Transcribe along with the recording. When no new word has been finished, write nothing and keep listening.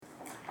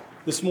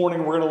This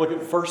morning we're going to look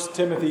at 1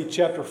 Timothy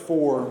chapter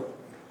 4.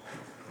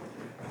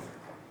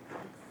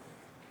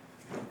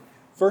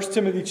 1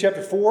 Timothy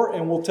chapter 4,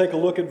 and we'll take a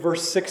look at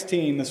verse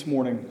 16 this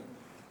morning.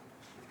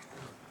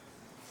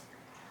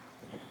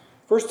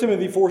 1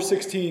 Timothy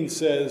 4:16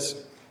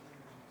 says,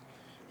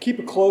 "Keep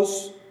a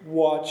close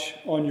watch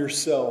on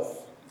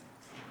yourself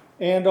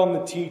and on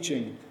the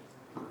teaching.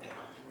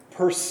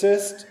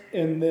 Persist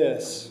in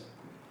this,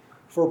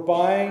 for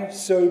by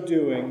so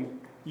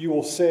doing you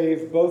will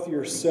save both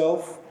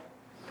yourself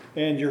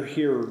and your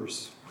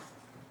hearers."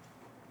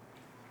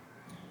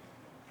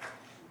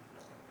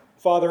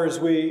 Father, as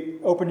we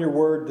open your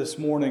word this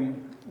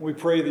morning, we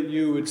pray that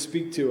you would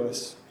speak to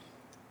us.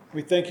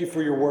 We thank you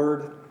for your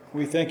word.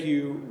 We thank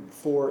you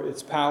for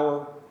its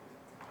power.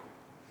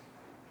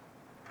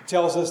 It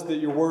tells us that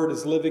your word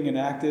is living and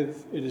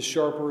active. It is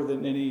sharper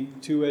than any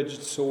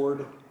two-edged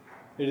sword.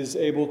 It is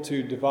able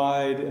to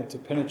divide and to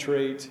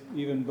penetrate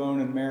even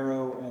bone and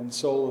marrow and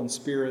soul and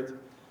spirit,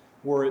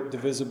 were it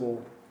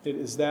divisible. It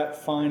is that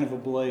fine of a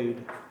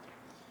blade.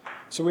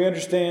 So we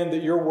understand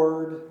that your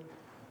word,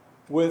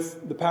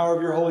 with the power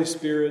of your Holy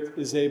Spirit,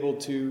 is able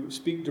to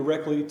speak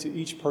directly to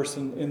each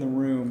person in the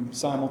room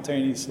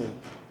simultaneously,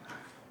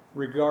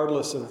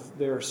 regardless of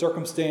their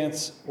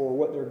circumstance or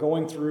what they're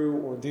going through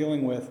or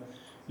dealing with.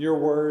 Your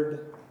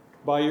word,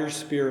 by your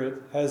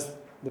Spirit, has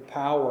the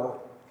power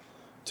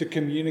to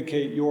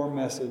communicate your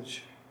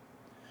message.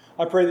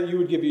 I pray that you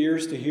would give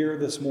ears to hear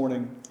this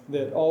morning,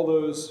 that all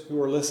those who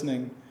are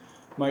listening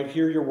might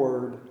hear your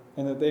word,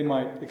 and that they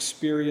might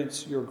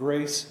experience your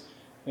grace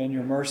and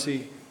your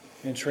mercy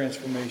and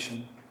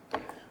transformation. I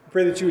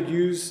pray that you would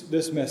use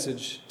this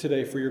message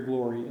today for your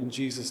glory. In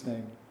Jesus'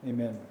 name,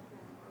 amen.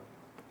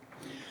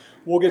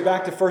 We'll get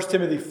back to 1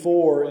 Timothy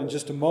 4 in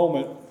just a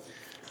moment.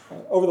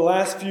 Over the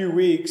last few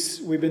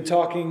weeks, we've been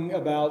talking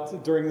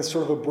about, during this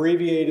sort of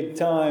abbreviated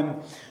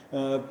time,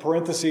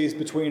 parentheses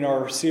between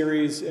our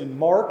series in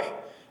Mark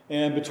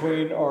and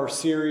between our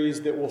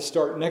series that will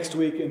start next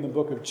week in the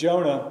book of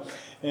Jonah.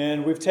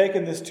 And we've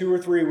taken this 2 or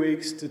 3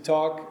 weeks to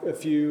talk a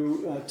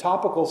few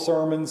topical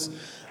sermons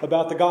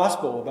about the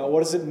gospel, about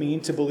what does it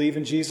mean to believe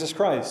in Jesus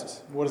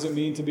Christ? What does it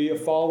mean to be a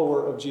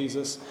follower of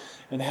Jesus?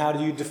 And how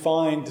do you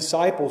define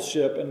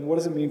discipleship? And what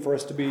does it mean for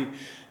us to be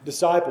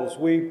disciples?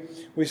 We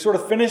sort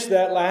of finished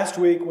that last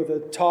week with a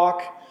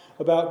talk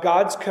about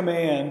God's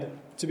command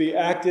to be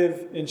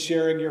active in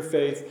sharing your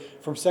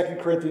faith from 2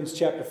 Corinthians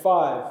chapter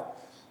 5.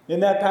 In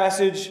that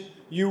passage,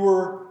 you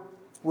were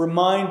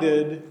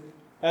reminded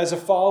as a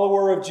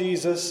follower of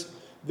Jesus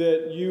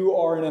that you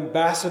are an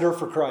ambassador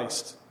for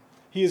Christ.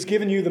 He has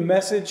given you the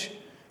message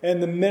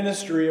and the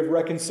ministry of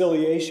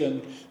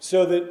reconciliation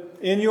so that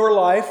in your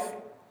life,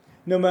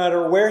 no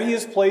matter where He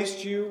has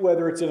placed you,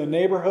 whether it's in a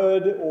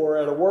neighborhood or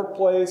at a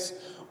workplace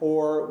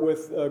or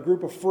with a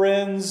group of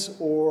friends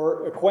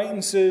or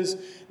acquaintances,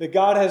 that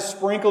God has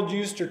sprinkled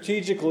you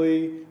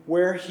strategically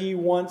where He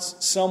wants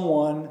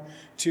someone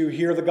to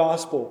hear the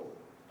gospel.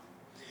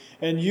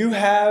 And you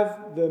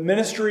have the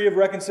ministry of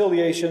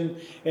reconciliation,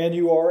 and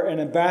you are an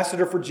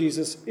ambassador for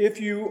Jesus if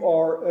you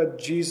are a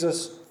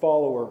Jesus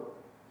follower.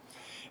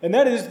 And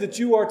that is that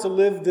you are to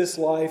live this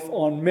life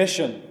on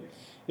mission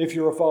if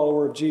you're a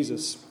follower of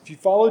Jesus. If you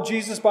follow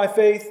Jesus by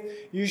faith,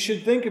 you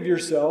should think of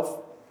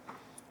yourself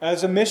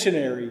as a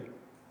missionary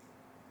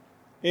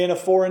in a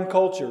foreign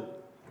culture.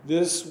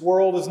 This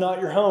world is not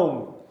your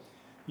home.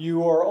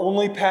 You are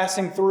only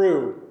passing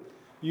through.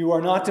 You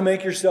are not to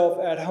make yourself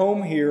at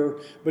home here,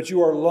 but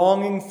you are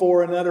longing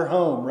for another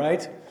home,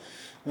 right?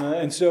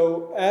 And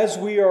so as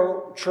we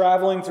are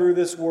traveling through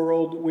this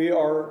world, we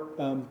are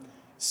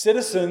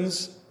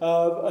citizens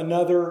of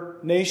another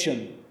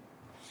nation.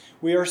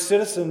 We are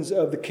citizens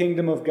of the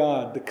kingdom of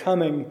God, the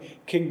coming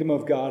kingdom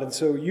of God. And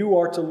so you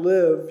are to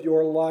live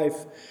your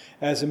life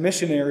as a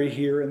missionary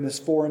here in this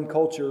foreign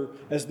culture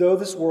as though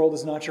this world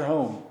is not your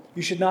home.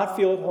 You should not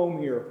feel at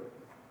home here.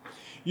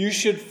 You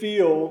should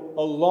feel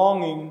a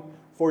longing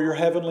for your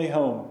heavenly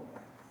home.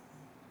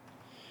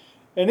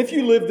 And if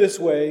you live this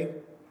way,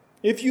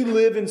 if you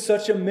live in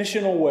such a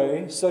missional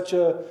way, such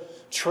a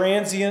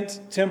transient,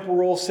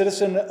 temporal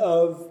citizen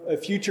of a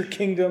future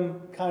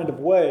kingdom kind of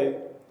way,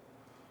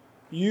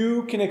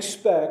 you can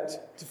expect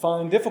to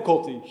find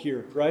difficulty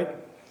here, right?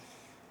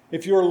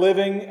 If you're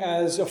living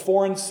as a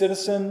foreign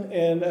citizen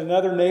in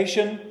another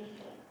nation,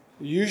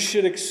 you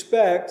should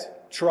expect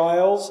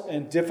trials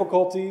and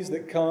difficulties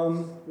that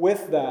come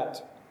with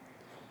that.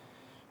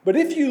 But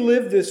if you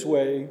live this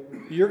way,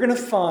 you're going to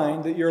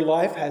find that your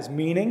life has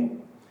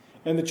meaning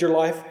and that your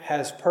life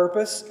has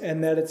purpose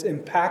and that it's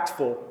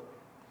impactful.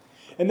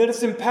 And that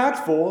it's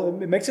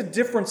impactful, it makes a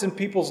difference in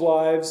people's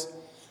lives,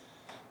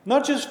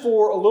 not just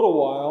for a little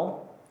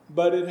while,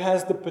 but it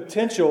has the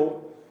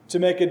potential to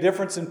make a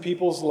difference in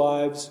people's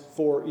lives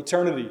for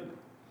eternity.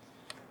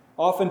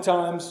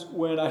 Oftentimes,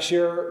 when I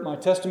share my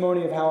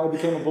testimony of how I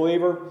became a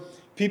believer,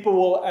 people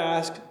will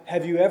ask,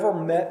 have you ever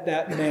met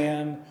that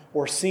man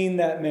or seen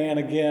that man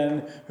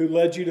again who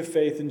led you to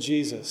faith in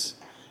Jesus?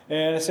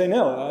 And I say,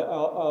 no,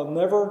 I'll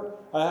never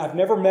I've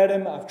never met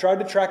him. I've tried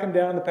to track him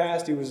down in the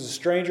past. He was a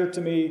stranger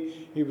to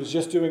me. He was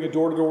just doing a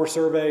door-to-door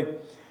survey.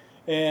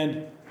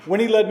 And when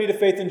he led me to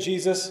faith in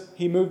Jesus,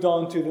 he moved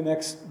on to the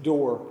next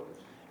door.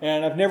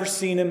 And I've never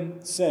seen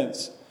him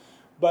since.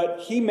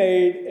 But he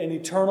made an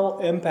eternal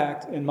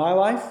impact in my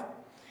life.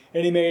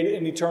 And he made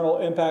an eternal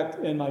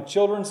impact in my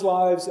children's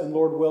lives. And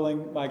Lord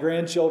willing, my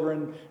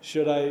grandchildren,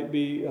 should I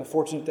be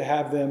fortunate to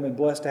have them and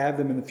blessed to have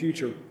them in the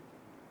future.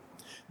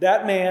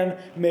 That man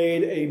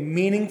made a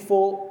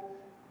meaningful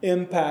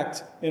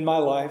impact in my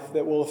life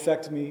that will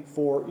affect me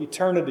for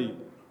eternity.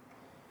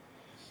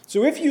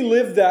 So if you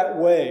live that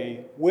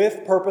way,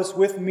 with purpose,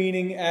 with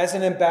meaning, as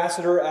an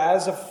ambassador,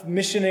 as a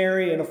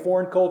missionary in a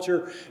foreign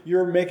culture,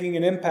 you're making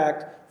an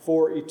impact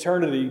for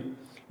eternity,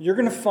 you're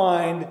going to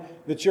find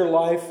that your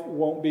life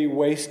won't be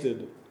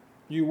wasted.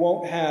 You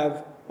won't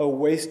have a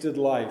wasted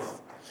life.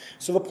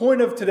 So the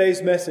point of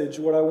today's message,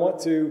 what I want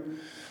to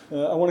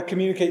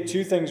communicate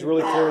two things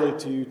really clearly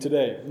to you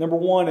today. Number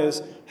one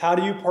is, how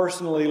do you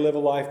personally live a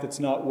life that's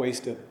not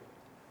wasted?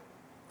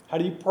 How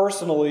do you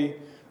personally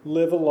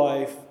live a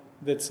life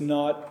that's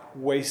not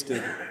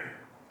wasted?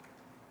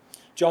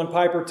 John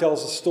Piper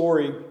tells a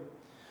story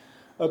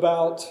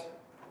about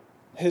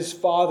his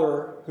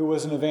father, who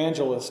was an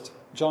evangelist.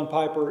 John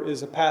Piper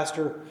is a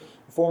pastor,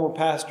 a former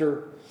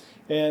pastor,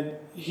 and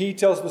he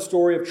tells the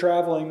story of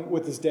traveling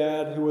with his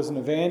dad, who was an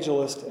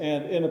evangelist,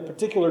 and in a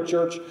particular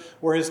church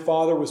where his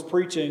father was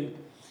preaching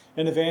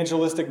an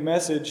evangelistic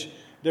message,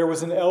 there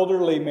was an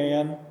elderly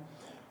man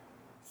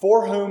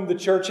for whom the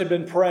church had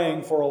been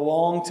praying for a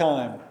long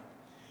time.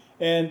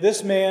 And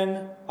this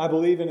man, I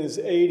believe in his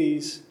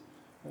 80s,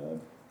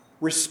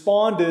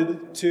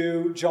 responded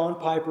to John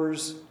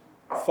Piper's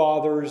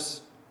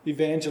father's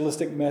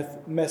evangelistic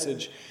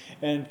message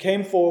and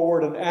came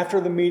forward, and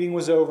after the meeting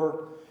was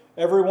over,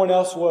 everyone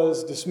else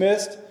was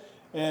dismissed,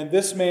 and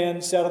this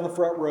man sat on the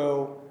front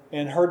row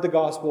and heard the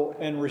gospel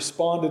and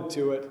responded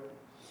to it.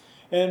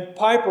 And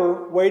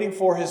Piper, waiting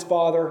for his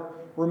father,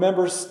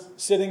 remembers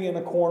sitting in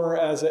a corner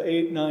as an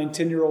 8, 9,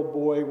 10-year-old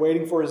boy,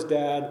 waiting for his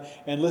dad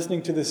and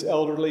listening to this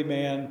elderly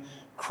man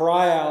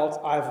cry out,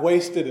 "I've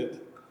wasted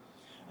it.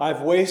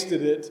 I've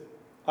wasted it.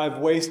 I've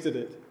wasted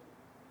it."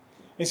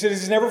 He said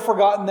he's never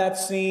forgotten that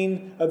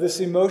scene of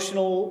this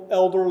emotional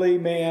elderly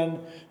man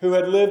who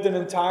had lived an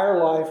entire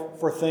life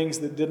for things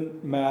that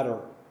didn't matter.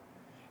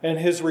 And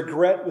his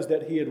regret was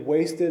that he had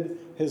wasted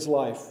his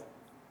life.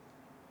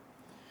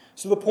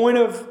 So the point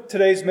of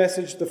today's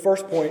message, the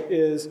first point,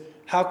 is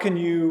how can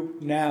you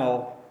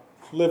now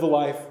live a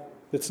life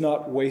that's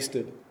not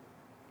wasted?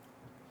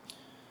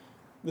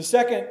 The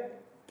second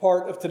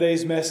part of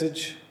today's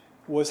message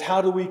was,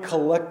 how do we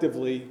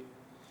collectively,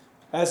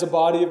 as a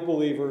body of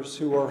believers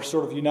who are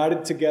sort of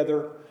united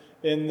together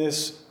in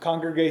this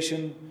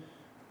congregation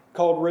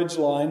called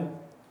Ridgeline,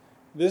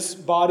 this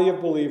body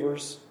of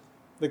believers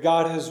that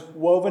God has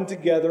woven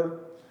together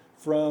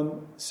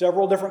from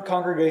several different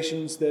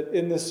congregations that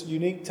in this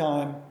unique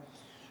time,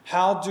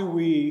 how do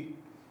we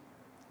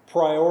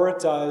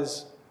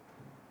prioritize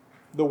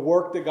the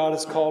work that God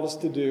has called us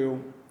to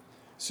do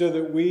so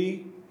that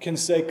we can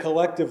say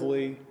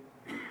collectively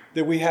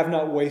that we have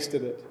not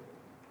wasted it?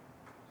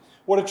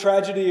 What a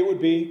tragedy it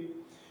would be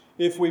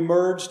if we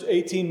merged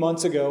 18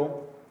 months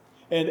ago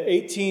and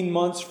 18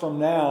 months from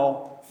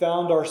now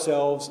found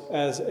ourselves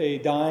as a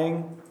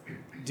dying,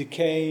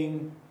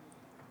 decaying,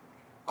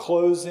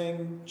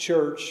 closing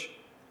church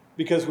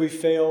because we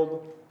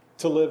failed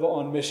to live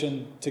on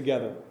mission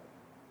together.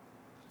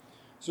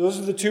 So those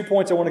are the 2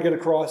 points I want to get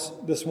across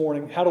this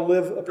morning. How to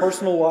live a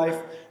personal life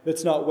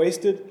that's not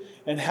wasted,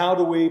 and how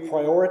do we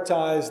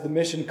prioritize the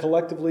mission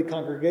collectively,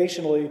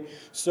 congregationally,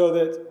 so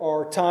that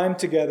our time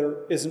together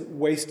isn't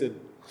wasted.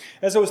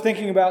 As I was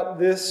thinking about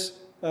this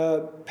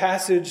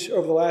passage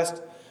over the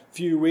last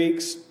few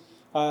weeks,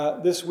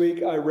 this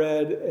week I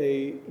read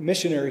a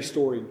missionary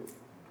story.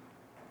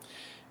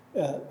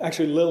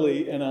 Actually,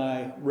 Lily and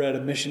I read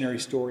a missionary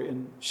story,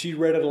 and she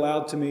read it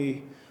aloud to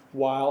me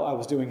while I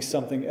was doing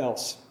something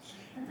else.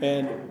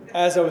 And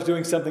as I was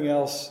doing something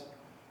else,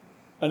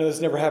 I know this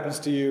never happens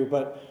to you,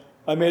 but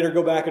I made her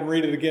go back and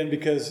read it again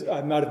because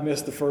I might have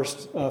missed the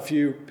first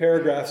few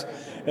paragraphs.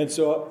 And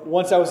so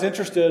once I was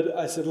interested,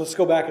 I said, let's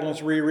go back and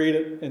let's reread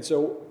it. And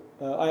so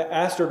I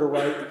asked her to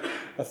write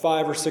a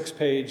 5 or 6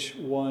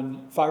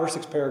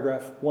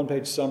 paragraph,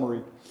 1-page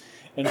summary.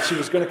 And she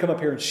was going to come up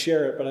here and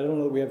share it, but I don't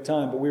know that we have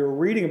time. But we were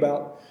reading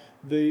about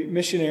the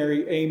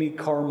missionary Amy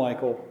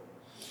Carmichael.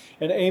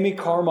 And Amy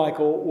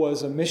Carmichael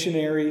was a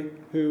missionary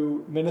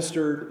who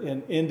ministered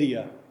in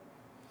India.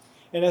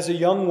 And as a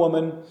young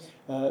woman,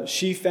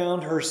 she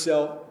found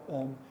herself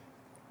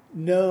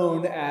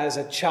known as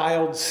a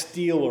child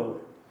stealer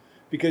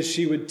because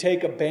she would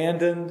take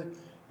abandoned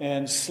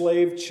and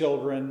slave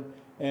children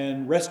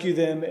and rescue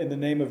them in the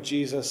name of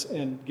Jesus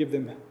and give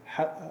them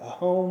a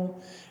home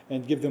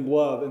and give them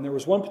love. And there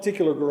was one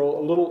particular girl,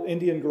 a little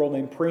Indian girl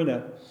named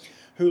Preena,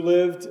 who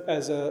lived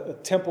as a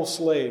temple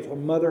slave. Her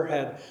mother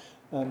had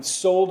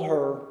sold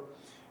her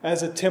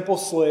as a temple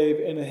slave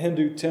in a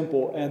Hindu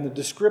temple. And the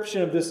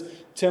description of this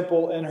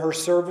temple and her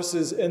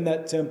services in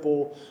that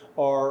temple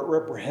are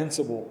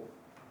reprehensible.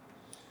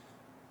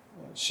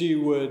 She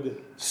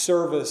would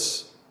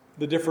service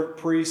the different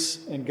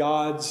priests and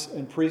gods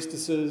and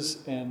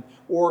priestesses and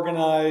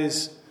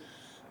organize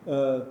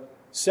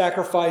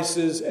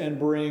sacrifices and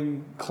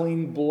bring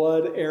clean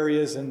blood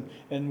areas,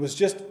 and was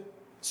just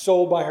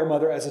sold by her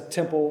mother as a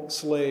temple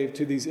slave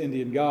to these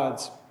Indian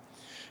gods.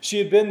 She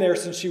had been there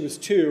since she was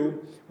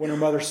 2 when her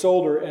mother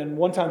sold her, and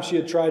one time she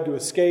had tried to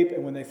escape,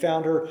 and when they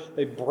found her,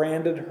 they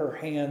branded her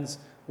hands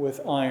with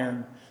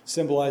iron,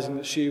 symbolizing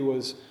that she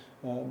was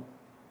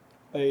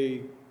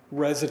a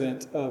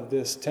resident of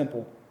this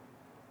temple.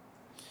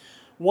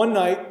 One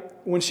night,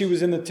 when she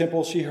was in the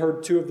temple, she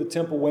heard 2 of the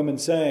temple women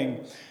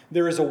saying,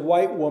 "There is a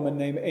white woman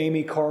named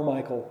Amy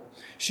Carmichael.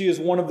 She is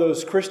one of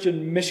those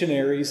Christian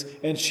missionaries,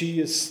 and she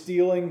is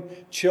stealing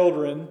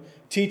children,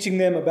 teaching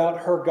them about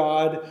her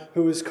God,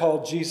 who is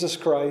called Jesus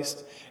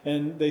Christ."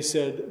 And they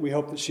said, "We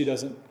hope that she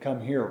doesn't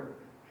come here."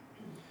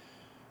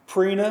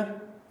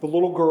 Prina, the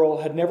little girl,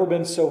 had never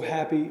been so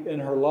happy in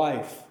her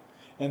life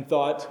and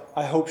thought,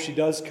 "I hope she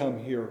does come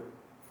here,"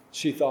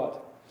 she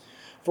thought.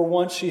 For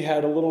once she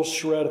had a little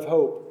shred of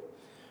hope.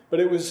 But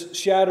it was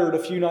shattered a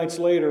few nights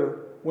later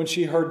when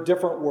she heard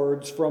different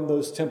words from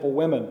those temple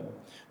women.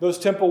 Those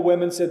temple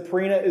women said,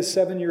 "Prina is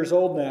 7 years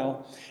old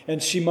now,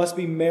 and she must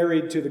be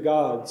married to the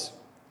gods."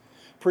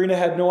 Prina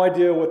had no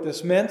idea what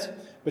this meant,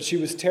 but she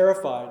was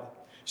terrified.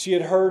 She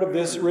had heard of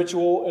this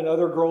ritual in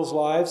other girls'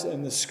 lives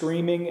and the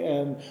screaming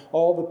and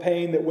all the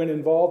pain that went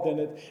involved in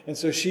it, and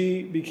so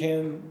she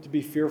began to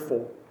be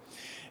fearful.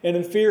 And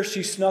in fear,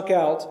 she snuck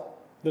out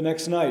the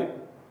next night.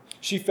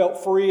 She felt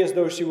free, as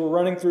though she were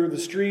running through the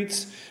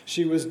streets.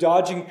 She was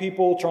dodging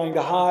people, trying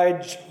to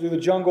hide through the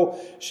jungle.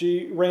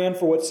 She ran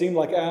for what seemed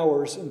like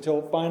hours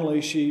until finally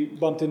she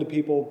bumped into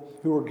people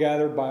who were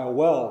gathered by a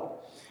well.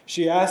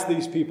 She asked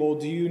these people,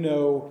 "Do you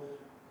know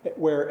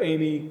where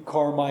Amy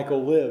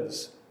Carmichael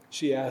lives?"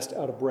 she asked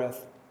out of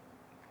breath.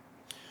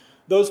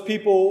 Those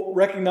people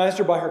recognized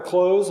her by her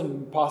clothes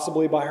and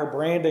possibly by her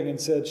branding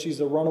and said, "She's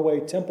a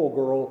runaway temple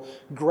girl.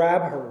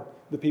 Grab her,"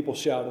 the people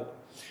shouted.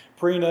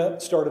 Prina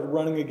started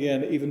running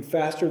again, even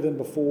faster than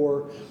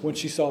before, when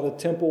she saw the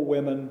temple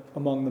women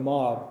among the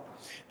mob.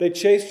 They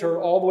chased her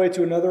all the way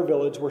to another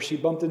village where she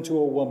bumped into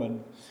a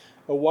woman,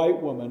 a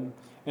white woman,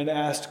 and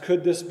asked,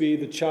 could this be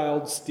the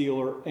child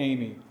stealer,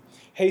 Amy?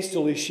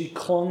 Hastily, she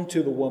clung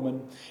to the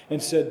woman and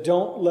said,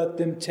 "Don't let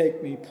them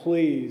take me,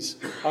 please.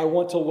 I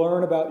want to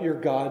learn about your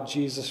God,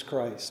 Jesus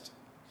Christ."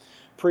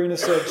 Prina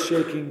said,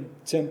 shaking,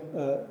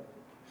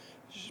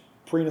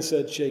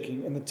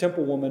 and the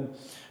temple woman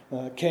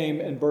came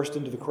and burst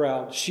into the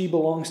crowd. "She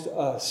belongs to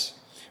us.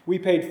 We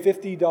paid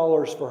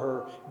 $50 for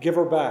her. Give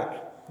her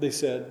back," they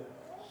said.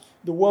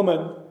 The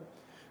woman,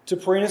 to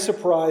Prina's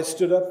surprise,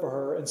 stood up for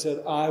her and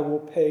said, "I will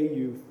pay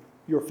you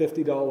your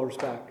 $50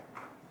 back.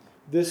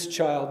 This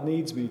child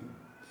needs me.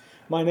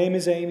 My name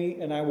is Amy,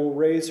 and I will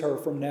raise her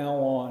from now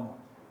on."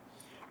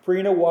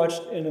 Prina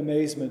watched in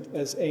amazement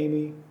as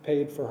Amy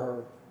paid for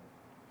her.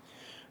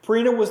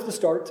 Prina was the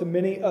start to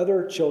many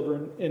other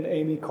children in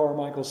Amy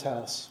Carmichael's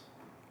house.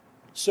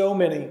 So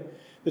many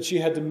that she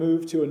had to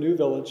move to a new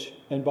village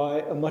and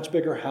buy a much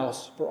bigger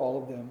house for all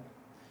of them.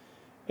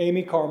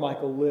 Amy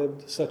Carmichael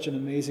lived such an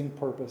amazing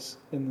purpose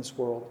in this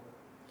world.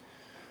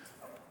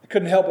 I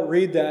couldn't help but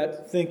read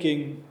that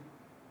thinking,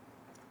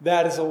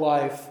 that is a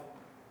life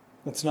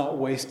that's not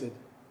wasted.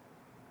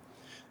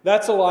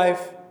 That's a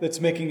life that's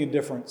making a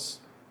difference.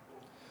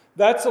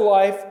 That's a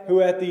life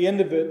who at the end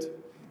of it,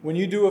 when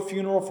you do a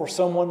funeral for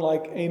someone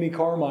like Amy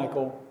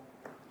Carmichael,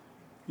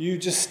 you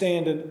just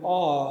stand in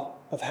awe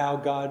of how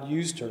God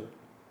used her.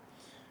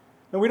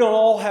 And we don't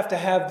all have to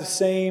have the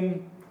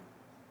same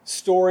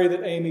story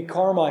that Amy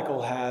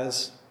Carmichael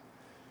has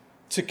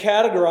to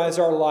categorize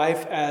our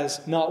life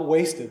as not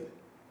wasted.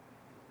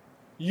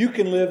 You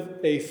can live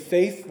a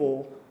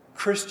faithful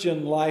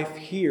Christian life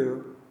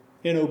here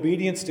in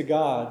obedience to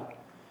God,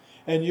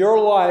 and your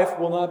life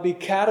will not be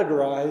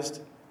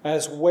categorized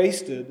as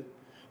wasted,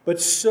 but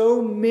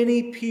so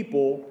many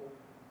people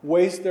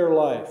waste their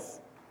life.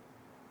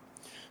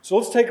 So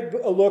let's take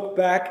a look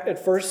back at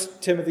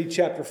 1 Timothy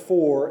chapter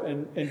 4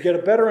 and get a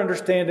better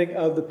understanding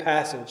of the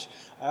passage.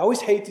 I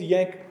always hate to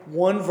yank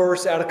one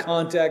verse out of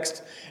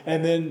context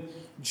and then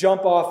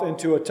jump off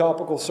into a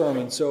topical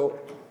sermon. So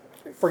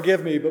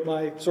forgive me, but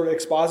my sort of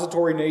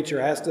expository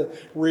nature has to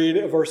read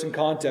a verse in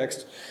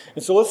context.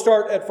 And so let's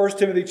start at 1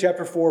 Timothy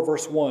chapter 4,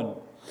 verse 1.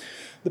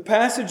 The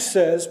passage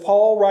says,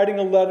 Paul writing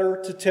a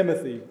letter to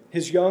Timothy,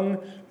 his young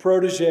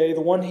protege,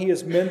 the one he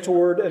has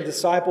mentored and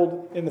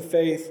discipled in the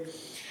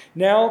faith.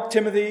 Now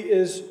Timothy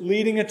is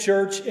leading a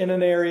church in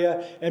an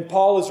area, and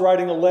Paul is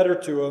writing a letter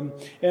to him.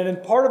 And in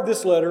part of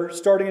this letter,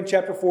 starting in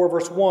chapter 4,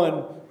 verse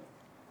 1,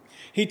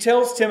 he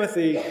tells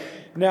Timothy,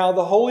 now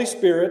the Holy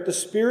Spirit, the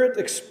Spirit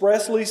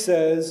expressly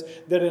says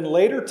that in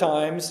later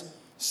times,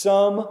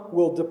 some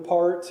will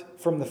depart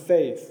from the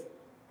faith.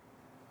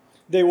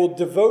 They will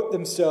devote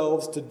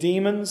themselves to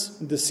demons,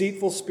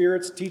 deceitful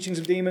spirits, teachings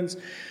of demons,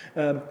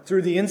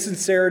 through the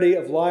insincerity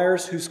of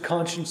liars whose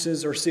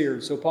consciences are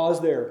seared. So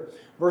pause there.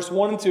 Verse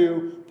 1 and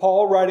 2,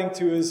 Paul writing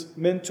to his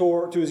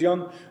mentor, to his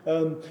young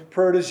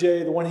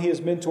protege, the one he has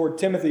mentored,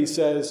 Timothy,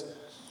 says,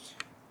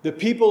 the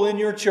people in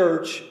your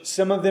church,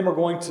 some of them are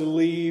going to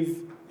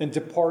leave and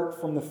depart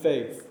from the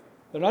faith.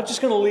 They're not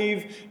just going to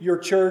leave your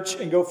church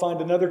and go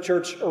find another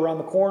church around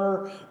the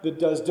corner that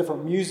does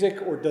different music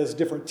or does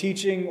different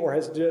teaching or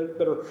has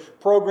better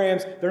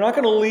programs. They're not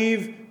going to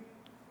leave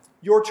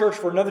your church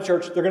for another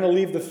church. They're going to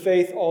leave the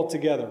faith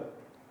altogether.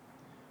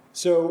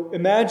 So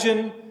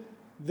imagine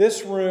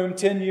this room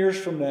 10 years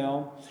from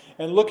now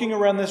and looking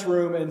around this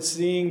room and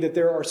seeing that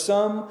there are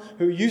some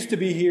who used to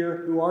be here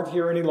who aren't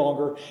here any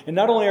longer. And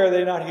not only are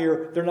they not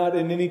here, they're not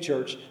in any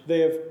church. They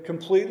have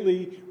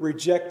completely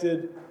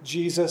rejected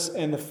Jesus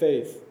and the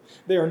faith.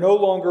 They are no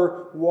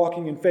longer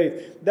walking in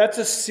faith. That's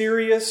a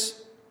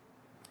serious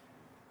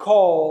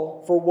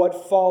call for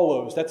what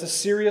follows. That's a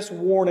serious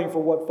warning for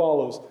what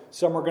follows.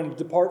 Some are going to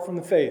depart from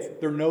the faith.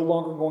 They're no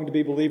longer going to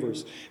be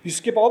believers. If you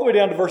skip all the way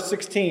down to verse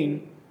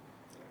 16,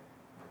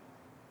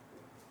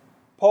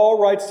 Paul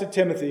writes to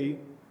Timothy,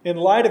 in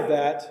light of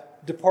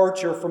that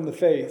departure from the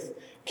faith,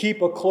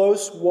 keep a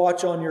close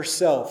watch on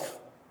yourself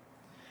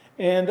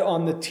and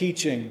on the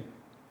teaching.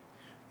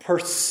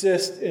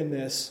 Persist in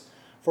this,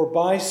 for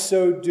by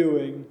so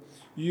doing,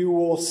 you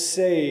will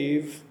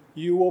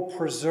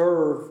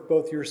preserve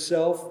both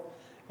yourself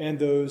and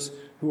those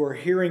who are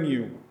hearing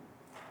you.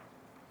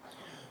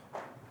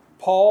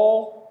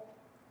 Paul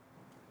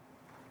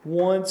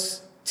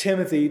wants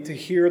Timothy to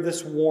hear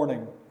this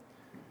warning.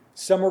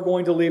 Some are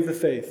going to leave the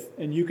faith,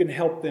 and you can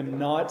help them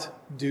not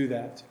do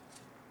that.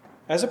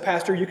 As a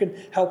pastor, you can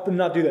help them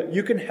not do that.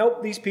 You can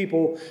help these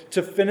people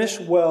to finish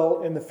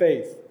well in the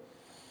faith.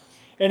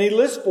 And he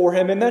lists for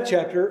him in that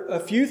chapter a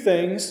few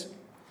things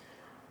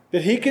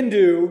that he can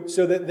do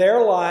so that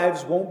their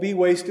lives won't be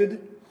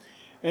wasted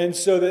and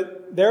so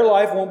that their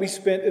life won't be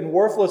spent in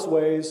worthless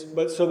ways,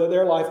 but so that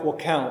their life will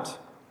count.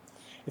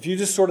 If you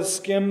just sort of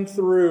skim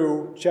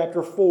through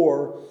chapter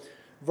 4,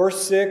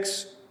 verse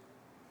 6,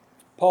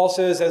 Paul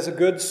says, as a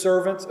good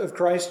servant of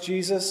Christ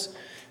Jesus,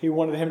 he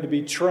wanted him to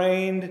be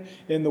trained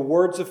in the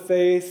words of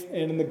faith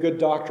and in the good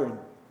doctrine.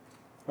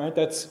 Right?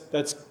 That's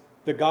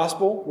the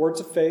gospel,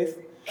 words of faith,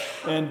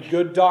 and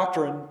good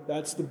doctrine,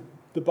 that's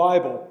the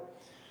Bible.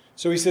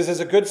 So he says, as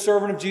a good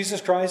servant of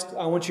Jesus Christ,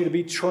 I want you to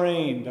be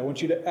trained. I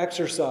want you to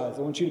exercise.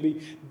 I want you to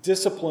be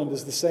disciplined,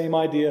 is the same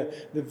idea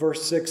that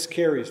verse 6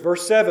 carries.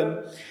 Verse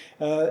 7,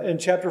 in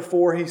chapter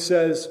 4, he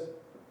says,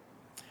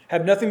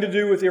 have nothing to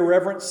do with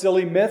irreverent,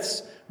 silly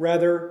myths.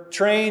 Rather,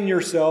 train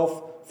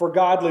yourself for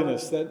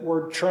godliness. That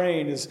word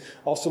train is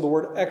also the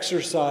word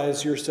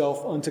exercise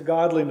yourself unto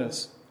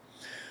godliness.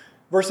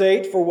 Verse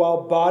 8, for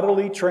while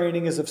bodily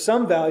training is of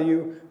some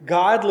value,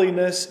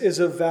 godliness is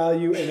of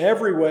value in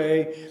every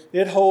way.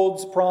 It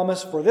holds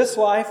promise for this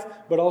life,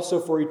 but also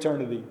for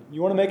eternity.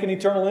 You want to make an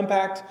eternal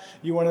impact?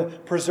 You want to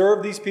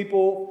preserve these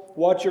people?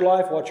 Watch your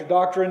life, watch your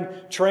doctrine,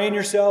 train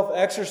yourself,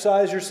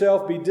 exercise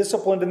yourself, be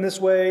disciplined in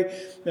this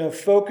way.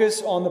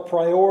 Focus on the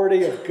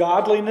priority of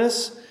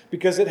godliness,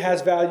 because it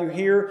has value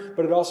here,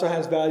 but it also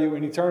has value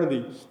in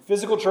eternity.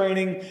 Physical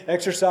training,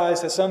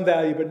 exercise has some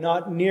value, but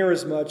not near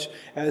as much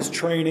as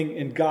training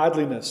in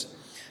godliness.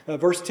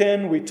 Verse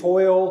 10, we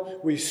toil,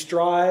 we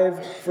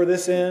strive for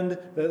this end.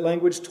 That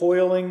language,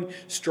 toiling,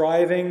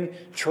 striving,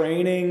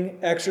 training,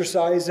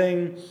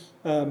 exercising,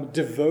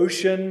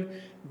 devotion.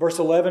 Verse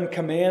 11,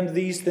 command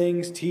these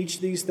things, teach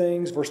these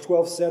things. Verse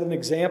 12, set an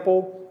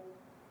example.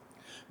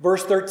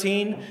 Verse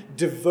 13,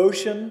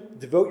 devotion.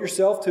 Devote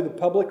yourself to the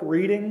public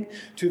reading,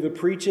 to the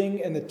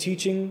preaching and the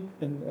teaching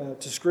and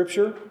to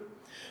Scripture.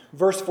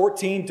 Verse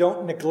 14,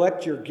 don't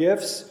neglect your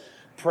gifts.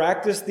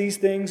 Practice these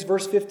things.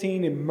 Verse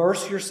 15,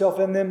 immerse yourself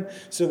in them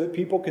so that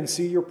people can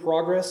see your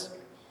progress.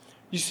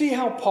 You see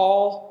how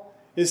Paul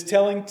is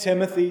telling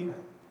Timothy,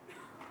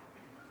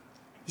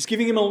 he's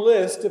giving him a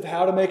list of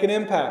how to make an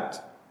impact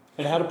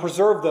and how to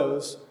preserve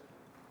those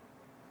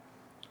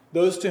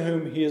to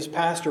whom he is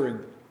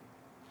pastoring.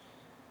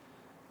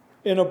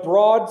 In a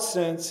broad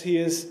sense, he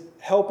is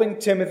helping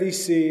Timothy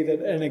see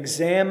that an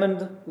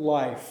examined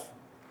life,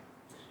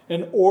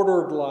 an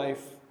ordered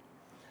life,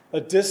 a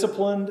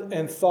disciplined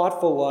and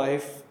thoughtful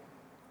life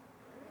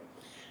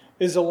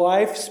is a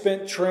life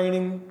spent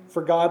training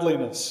for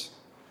godliness.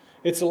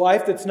 It's a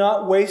life that's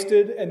not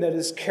wasted and that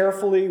is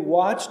carefully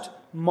watched,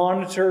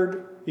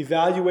 monitored,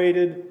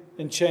 evaluated,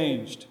 and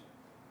changed.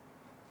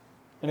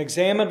 An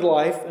examined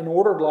life, an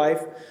ordered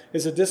life,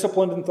 is a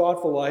disciplined and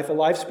thoughtful life, a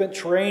life spent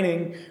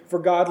training for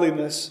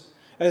godliness,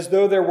 as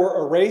though there were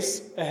a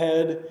race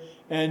ahead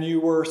and you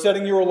were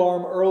setting your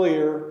alarm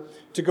earlier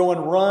to go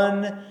and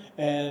run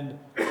and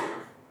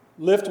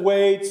lift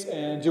weights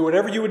and do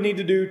whatever you would need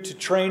to do to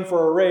train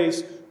for a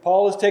race.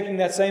 Paul is taking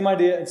that same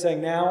idea and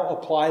saying, now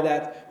apply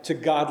that to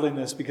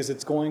godliness because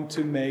it's going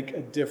to make a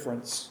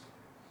difference.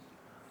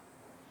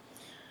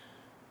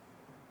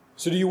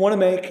 So do you want to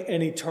make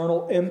an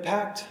eternal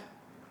impact?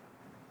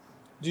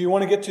 Do you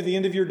want to get to the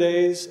end of your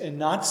days and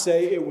not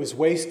say it was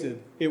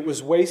wasted, it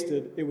was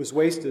wasted, it was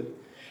wasted?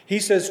 He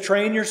says,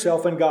 train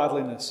yourself in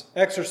godliness,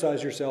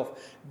 exercise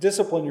yourself,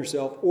 discipline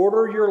yourself,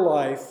 order your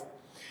life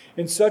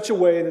in such a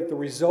way that the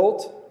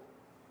result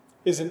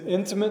is an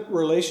intimate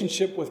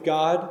relationship with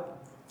God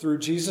through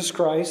Jesus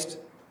Christ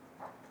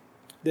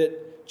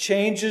that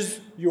changes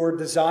your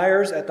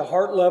desires at the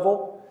heart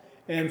level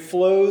and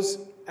flows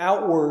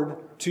outward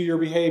to your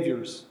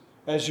behaviors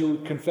as you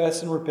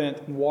confess and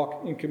repent and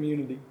walk in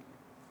community.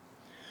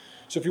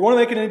 So if you want to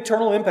make an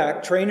eternal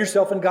impact, train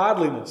yourself in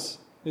godliness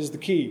is the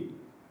key.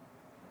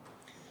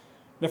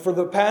 Now, for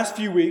the past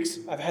few weeks,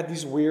 I've had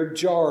these weird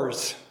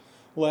jars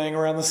laying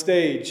around the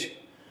stage.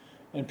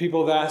 And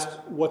people have asked,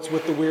 what's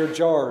with the weird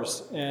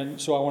jars?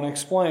 And so I want to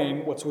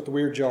explain what's with the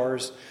weird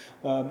jars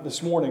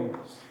this morning.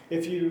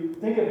 If you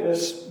think of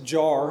this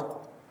jar,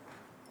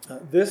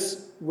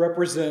 this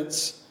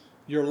represents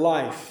your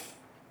life.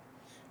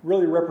 It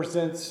really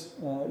represents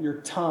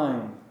your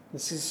time.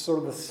 This is sort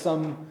of the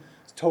sum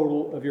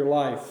total of your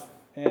life.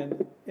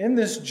 And in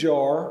this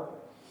jar,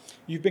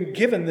 you've been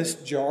given this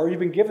jar, you've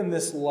been given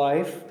this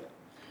life.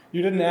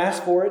 You didn't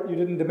ask for it, you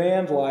didn't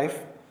demand life.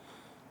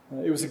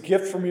 It was a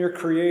gift from your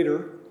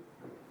Creator.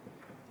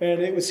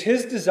 And it was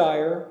His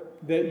desire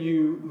that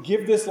you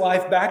give this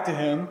life back to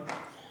Him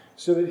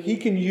so that He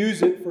can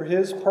use it for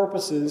His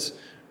purposes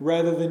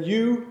rather than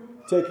you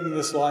taking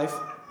this life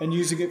and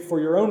using it for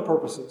your own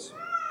purposes.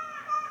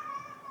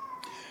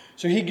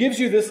 So He gives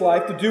you this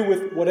life to do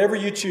with whatever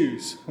you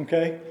choose,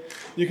 okay?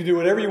 You can do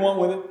whatever you want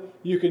with it.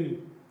 You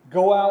can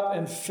go out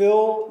and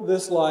fill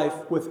this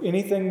life with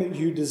anything that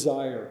you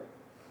desire.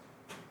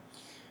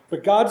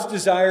 But God's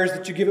desire is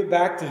that you give it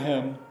back to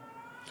Him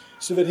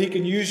so that He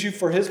can use you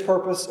for His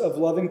purpose of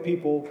loving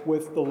people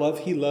with the love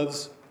He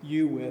loves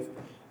you with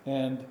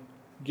and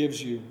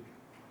gives you.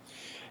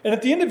 And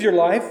at the end of your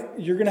life,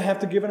 you're going to have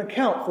to give an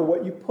account for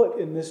what you put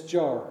in this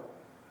jar.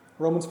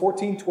 Romans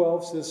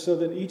 14:12 says, so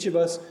that each of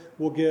us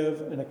will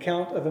give an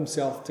account of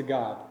himself to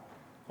God.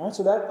 All right,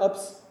 so that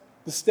ups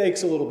the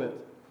stakes a little bit.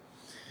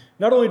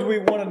 Not only do we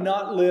want to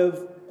not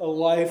live a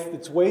life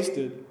that's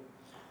wasted,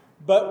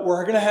 but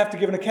we're going to have to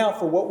give an account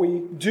for what we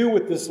do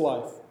with this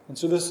life. And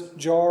so this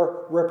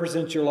jar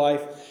represents your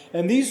life.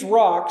 And these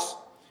rocks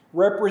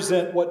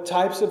represent what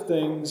types of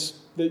things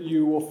that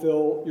you will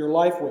fill your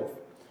life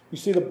with. You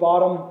see the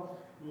bottom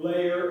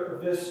layer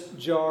of this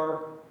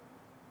jar.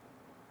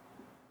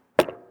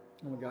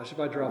 Oh my gosh, if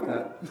I drop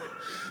that,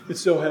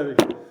 it's so heavy.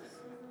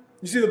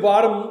 You see the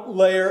bottom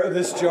layer of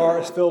this jar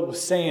is filled with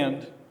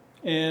sand.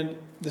 And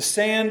the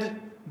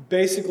sand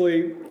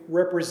basically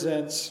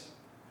represents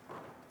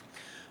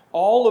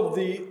all of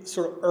the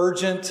sort of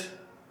urgent,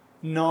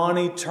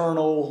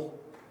 non-eternal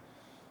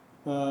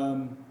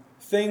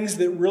things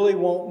that really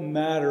won't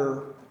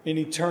matter in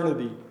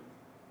eternity.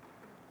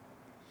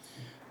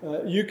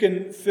 You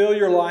can fill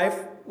your life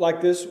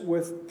like this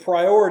with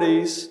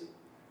priorities.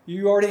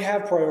 You already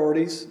have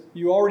priorities.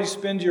 You already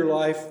spend your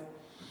life.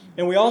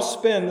 And we all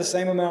spend the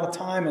same amount of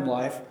time in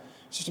life.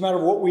 It's just a matter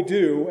of what we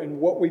do and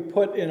what we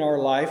put in our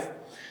life.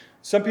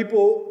 Some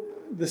people,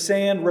 the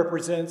sand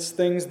represents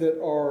things that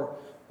are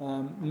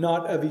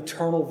not of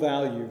eternal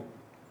value.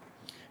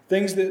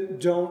 Things that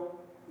don't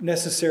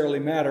necessarily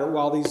matter.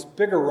 While these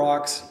bigger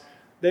rocks,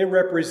 they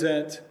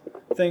represent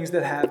things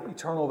that have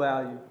eternal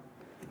value.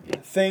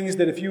 Things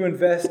that if you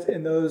invest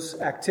in those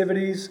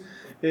activities,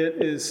 it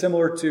is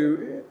similar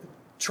to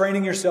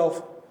training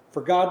yourself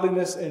for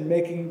godliness and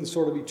making the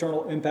sort of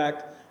eternal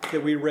impact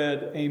that we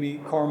read, Amy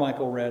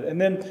Carmichael read. And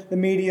then the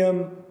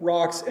medium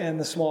rocks and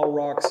the small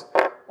rocks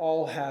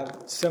all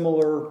have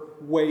similar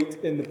weight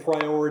in the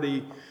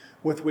priority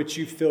with which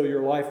you fill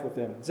your life with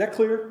them. Is that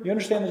clear? You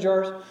understand the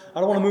jars? I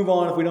don't want to move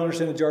on if we don't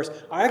understand the jars.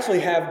 I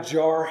actually have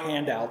jar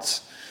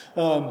handouts.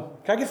 Can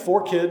I get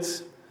 4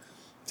 kids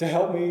to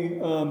help me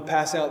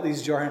pass out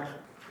these jar handouts?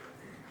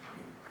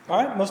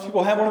 All right, most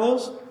people have one of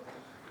those.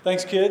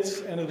 Thanks, kids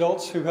and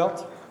adults who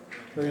helped.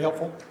 Very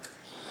helpful.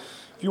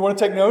 If you want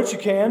to take notes, you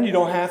can. You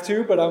don't have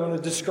to, but I'm going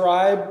to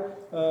describe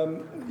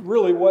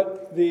really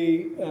what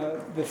the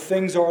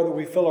things are that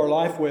we fill our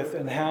life with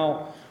and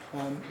how,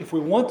 if we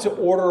want to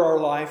order our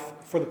life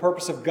for the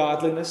purpose of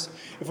godliness,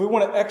 if we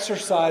want to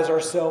exercise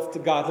ourselves to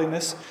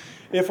godliness,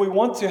 if we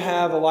want to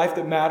have a life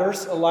that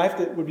matters, a life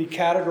that would be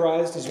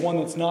categorized as one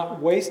that's not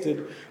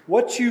wasted,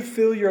 what you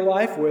fill your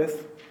life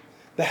with,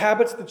 the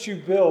habits that you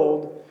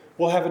build,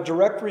 will have a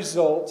direct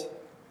result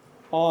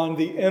on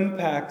the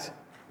impact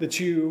that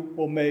you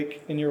will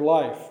make in your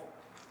life.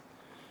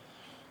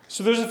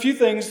 So there's a few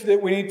things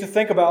that we need to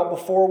think about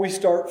before we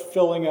start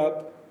filling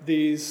up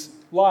these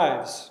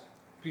lives.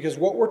 Because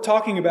what we're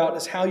talking about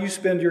is how you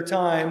spend your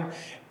time,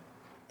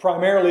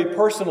 primarily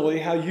personally,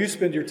 how you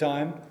spend your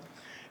time.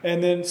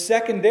 And then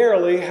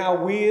secondarily, how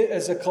we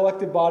as a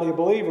collective body of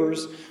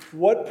believers,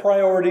 what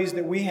priorities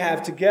that we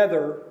have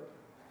together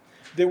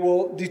that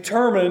will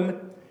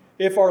determine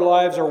if our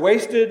lives are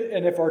wasted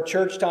and if our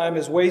church time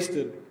is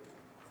wasted.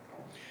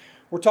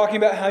 We're talking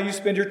about how you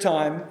spend your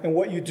time and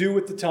what you do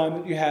with the time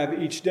that you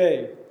have each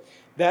day.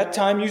 That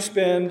time you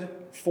spend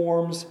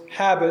forms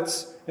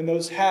habits, and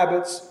those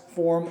habits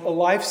form a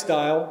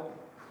lifestyle.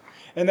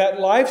 And that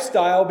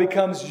lifestyle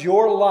becomes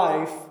your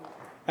life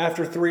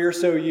after 3 or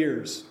so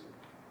years.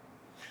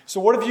 So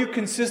what have you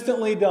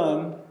consistently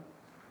done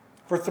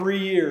for 3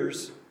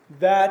 years?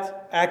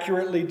 That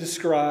accurately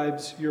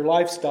describes your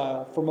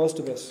lifestyle for most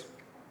of us.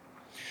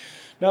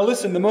 Now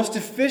listen, the most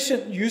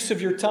efficient use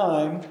of your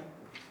time,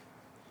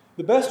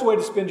 the best way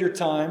to spend your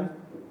time,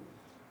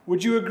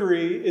 would you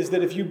agree, is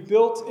that if you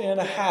built in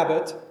a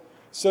habit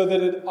so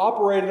that it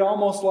operated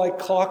almost like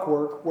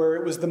clockwork, where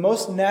it was the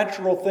most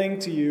natural thing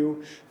to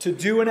you to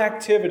do an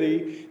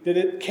activity, that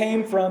it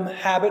came from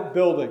habit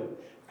building.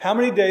 How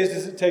many days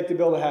does it take to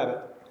build a habit?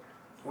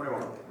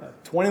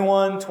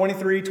 21,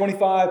 23,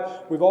 25.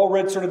 We've all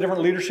read sort of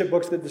different leadership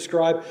books that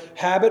describe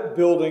habit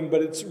building,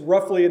 but it's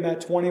roughly in that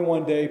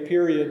 21-day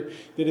period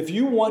that if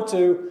you want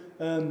to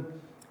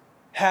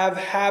have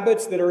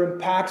habits that are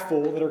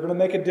impactful, that are going to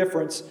make a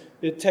difference,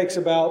 it takes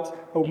about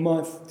a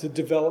month to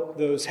develop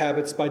those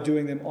habits by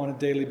doing them on a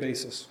daily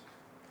basis.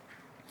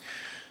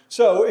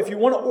 So if you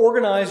want to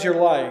organize your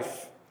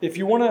life, if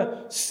you want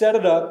to set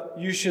it up,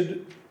 you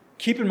should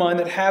keep in mind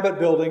that habit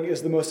building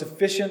is the most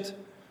efficient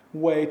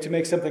way to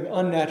make something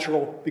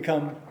unnatural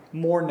become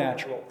more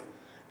natural.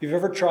 If you've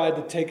ever tried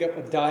to take up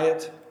a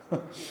diet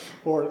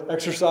or an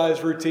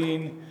exercise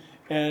routine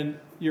and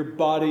your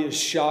body is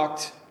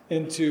shocked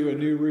into a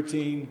new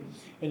routine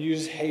and you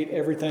just hate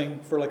everything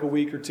for like a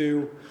week or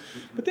two,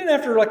 but then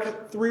after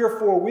like 3 or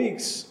 4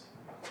 weeks,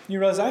 you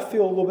realize I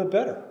feel a little bit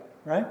better,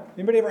 right?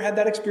 Anybody ever had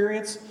that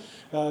experience?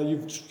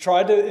 You've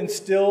tried to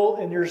instill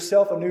in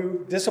yourself a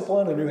new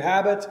discipline, a new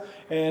habit,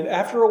 and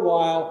after a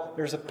while,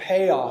 there's a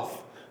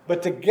payoff.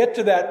 But to get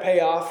to that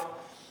payoff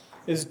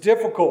is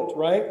difficult,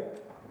 right?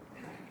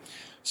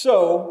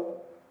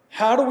 So,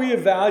 how do we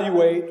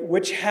evaluate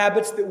which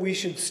habits that we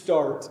should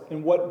start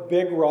and what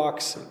big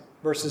rocks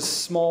versus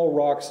small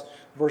rocks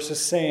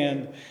versus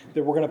sand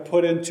that we're going to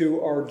put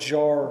into our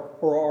jar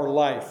or our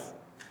life?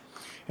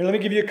 And let me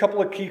give you a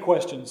couple of key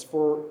questions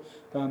for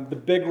the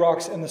big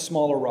rocks and the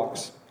smaller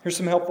rocks. Here's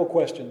some helpful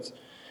questions.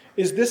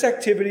 Is this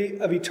activity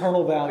of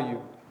eternal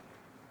value?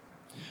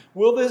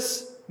 Will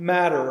this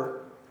matter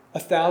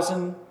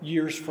 1,000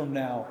 years from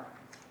now?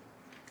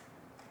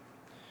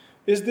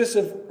 Is this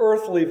of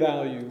earthly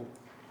value?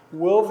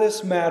 Will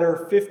this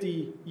matter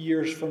 50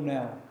 years from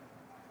now?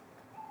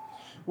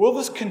 Will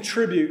this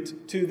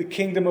contribute to the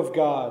kingdom of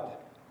God?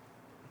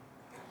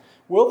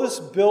 Will this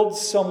build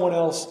someone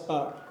else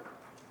up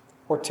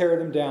or tear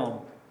them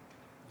down?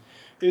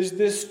 Is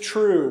this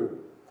true?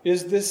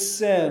 Is this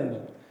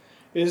sin?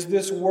 Is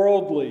this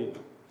worldly?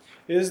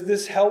 Is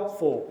this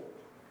helpful?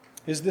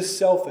 Is this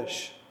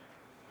selfish?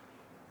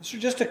 These are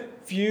just a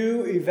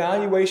few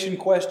evaluation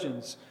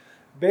questions.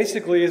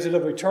 Basically, is it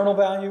of eternal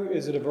value?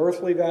 Is it of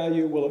earthly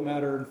value? Will it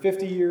matter in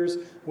 50 years?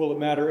 Will it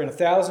matter in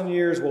 1,000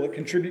 years? Will it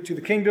contribute to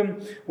the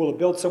kingdom? Will it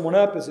build someone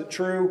up? Is it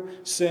true,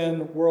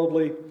 sin,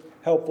 worldly,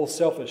 helpful,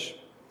 selfish?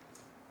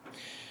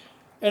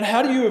 And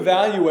how do you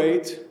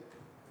evaluate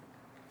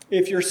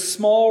if your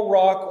small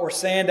rock or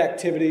sand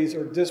activities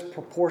are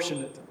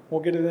disproportionate?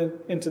 We'll get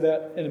into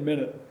that in a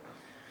minute.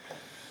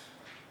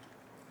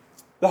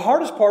 The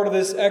hardest part of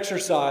this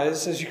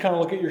exercise, as you kind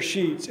of look at your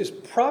sheets, is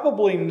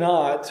probably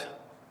not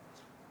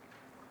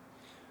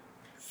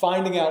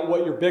finding out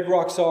what your big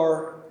rocks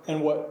are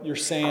and what your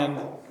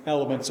sand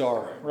elements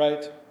are,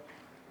 right?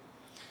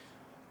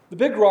 The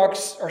big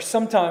rocks are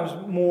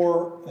sometimes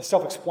more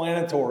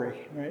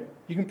self-explanatory, right?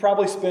 You can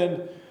probably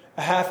spend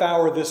a half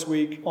hour this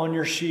week on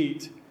your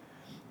sheet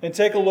and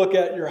take a look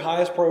at your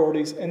highest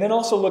priorities and then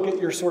also look at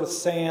your sort of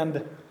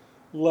sand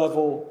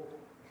level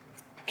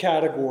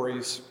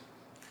categories.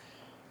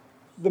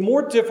 The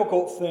more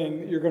difficult thing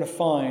that you're going to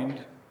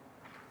find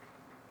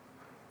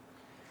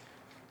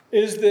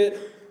is that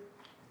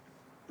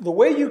the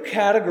way you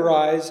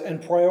categorize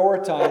and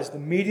prioritize the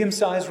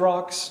medium-sized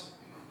rocks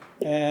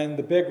and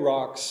the big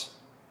rocks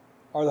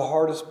are the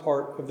hardest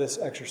part of this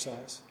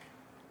exercise.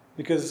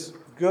 Because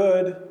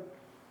good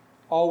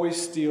always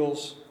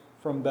steals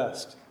from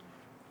best.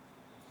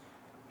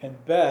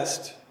 And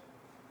best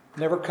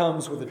never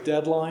comes with a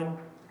deadline,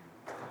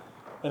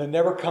 and it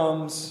never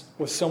comes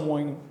with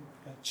someone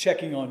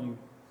checking on you,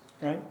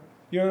 right?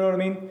 You know what I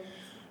mean?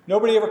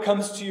 Nobody ever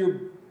comes to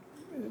you,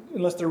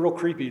 unless they're real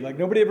creepy. Like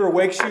nobody ever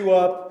wakes you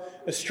up,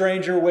 a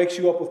stranger wakes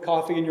you up with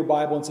coffee and your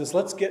Bible and says,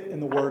 let's get in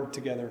the Word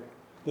together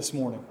this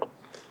morning.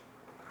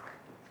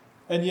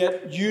 And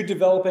yet you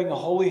developing a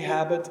holy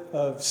habit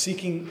of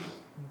seeking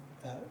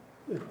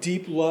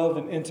deep love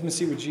and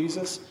intimacy with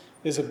Jesus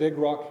is a big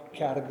rock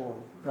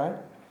category, right?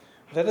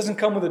 But that doesn't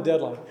come with a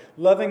deadline.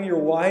 Loving your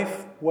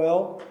wife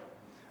well,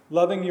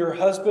 loving your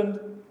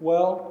husband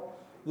well,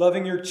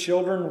 loving your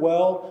children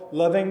well,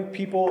 loving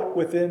people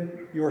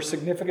within your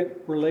significant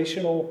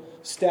relational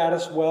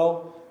status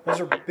well. Those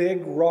are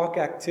big rock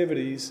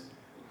activities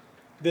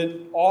that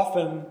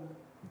often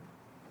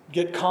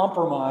get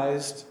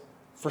compromised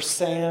for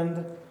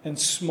sand and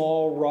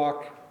small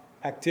rock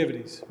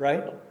activities,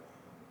 right?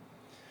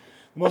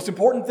 The most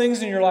important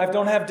things in your life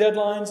don't have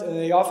deadlines, and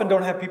they often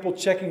don't have people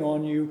checking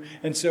on you.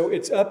 And so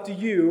it's up to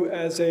you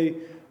as a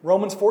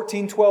Romans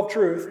 14:12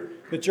 truth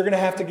that you're going to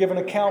have to give an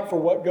account for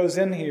what goes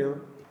in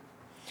here.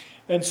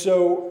 And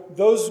so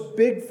those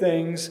big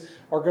things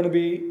are going to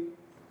be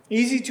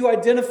easy to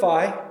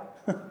identify,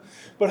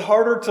 but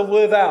harder to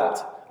live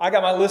out. I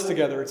got my list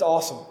together. It's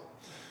awesome.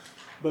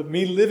 But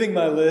me living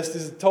my list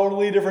is a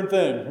totally different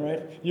thing,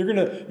 right? You're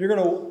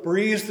gonna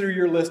breeze through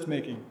your list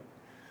making.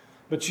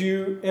 But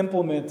you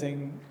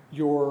implementing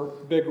your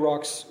big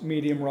rocks,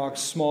 medium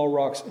rocks, small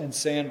rocks, and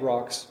sand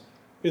rocks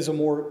is a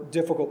more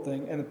difficult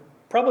thing. And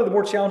probably the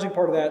more challenging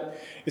part of that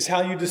is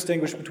how you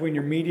distinguish between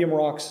your medium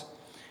rocks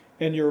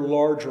and your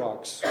large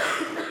rocks.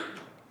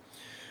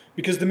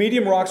 Because the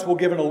medium rocks will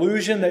give an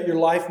illusion that your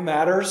life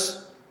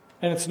matters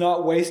and it's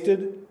not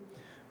wasted,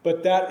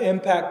 but that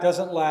impact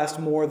doesn't last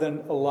more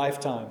than a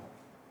lifetime.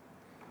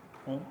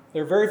 Right?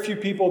 There are very few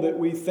people that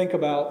we think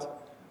about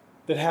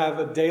that have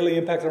a daily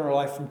impact on our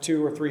life from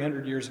 200 or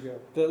 300 years ago.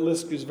 That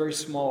list is very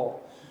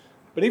small.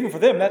 But even for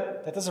them,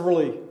 that doesn't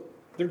really,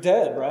 they're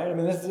dead, right? I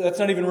mean, that's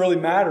not even really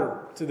matter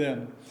to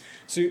them.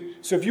 So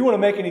if you want to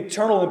make an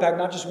eternal impact,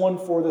 not just one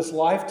for this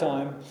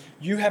lifetime,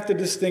 you have to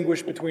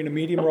distinguish between a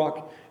medium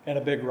rock and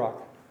a big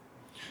rock.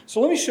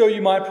 So let me show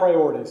you my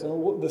priorities.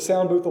 The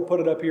sound booth will put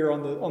it up here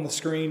on the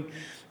screen.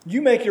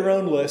 You make your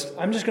own list.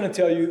 I'm just going to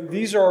tell you,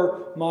 these are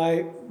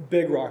my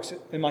big rocks,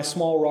 and my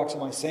small rocks,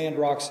 and my sand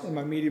rocks, and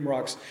my medium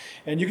rocks.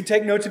 And you can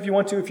take notes if you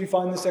want to, if you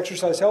find this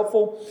exercise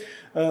helpful.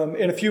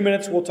 In a few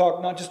minutes, we'll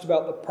talk not just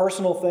about the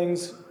personal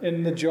things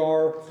in the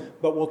jar,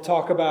 but we'll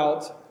talk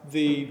about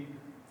the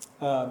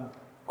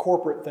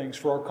corporate things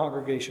for our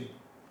congregation.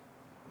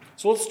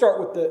 So let's start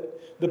with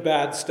the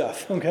bad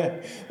stuff,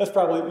 okay? That's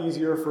probably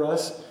easier for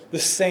us. The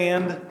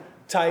sand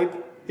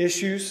type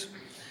issues.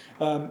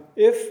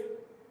 If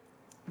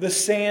the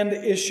sand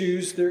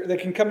issues, they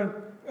can come in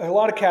a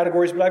lot of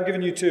categories, but I've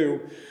given you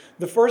two.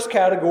 The first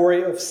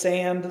category of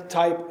sand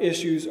type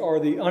issues are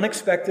the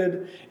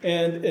unexpected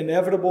and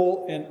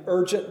inevitable and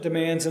urgent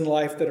demands in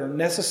life that are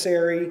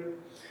necessary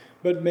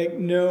but make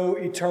no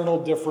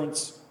eternal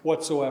difference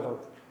whatsoever.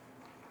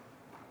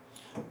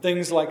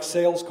 Things like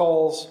sales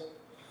calls,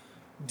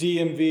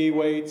 DMV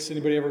waits.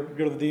 Anybody ever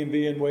go to the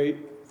DMV and wait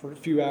for a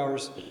few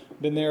hours?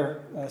 Been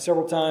there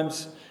several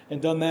times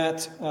and done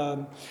that.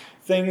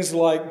 Things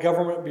like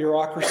government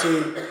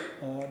bureaucracy,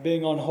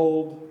 being on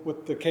hold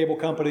with the cable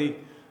company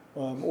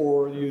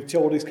or the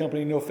utilities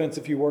company. No offense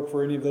if you work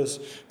for any of those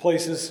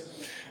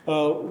places.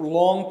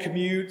 Long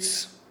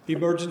commutes,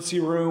 emergency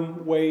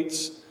room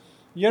waits.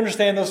 You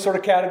understand those sort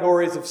of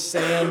categories of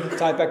sand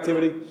type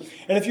activity?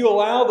 And if you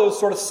allow those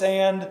sort of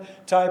sand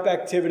type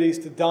activities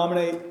to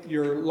dominate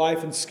your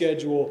life and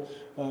schedule,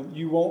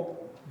 you won't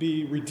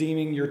be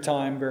redeeming your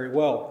time very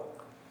well.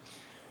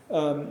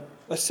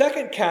 A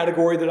second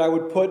category that I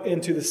would put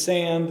into the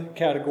sand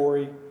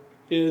category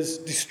is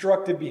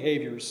destructive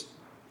behaviors.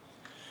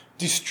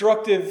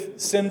 Destructive,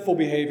 sinful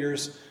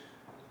behaviors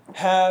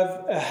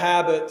have a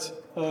habit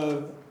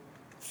of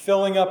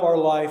filling up our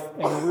life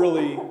and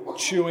really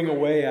chewing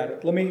away at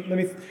it. Let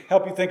me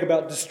help you think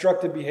about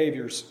destructive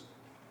behaviors,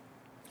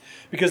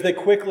 because they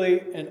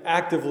quickly and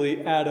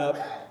actively add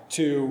up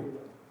to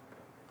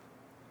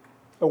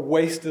a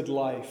wasted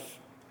life.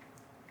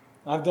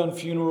 I've done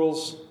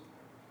funerals.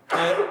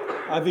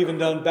 I've even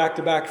done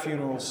back-to-back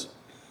funerals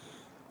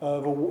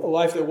of a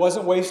life that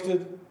wasn't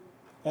wasted,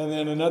 and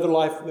then another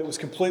life that was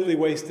completely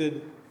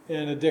wasted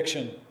in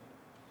addiction.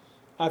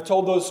 I've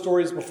told those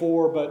stories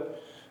before, but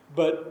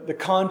the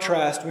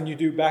contrast when you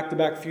do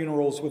back-to-back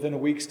funerals within a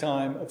week's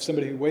time of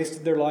somebody who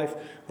wasted their life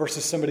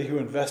versus somebody who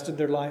invested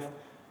their life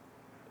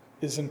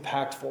is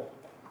impactful,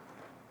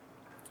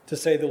 to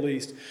say the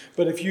least.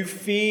 But if you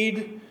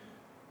feed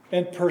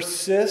and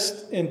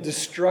persist in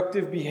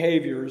destructive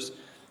behaviors,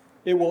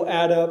 it will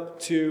add up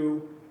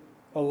to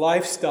a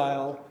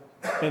lifestyle,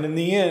 and in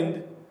the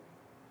end,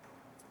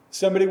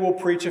 somebody will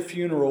preach a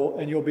funeral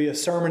and you'll be a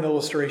sermon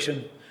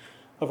illustration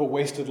of a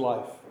wasted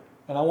life.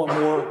 And I want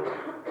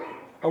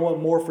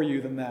more for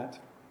you than that.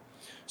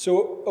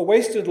 So a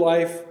wasted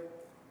life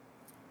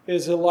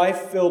is a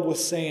life filled with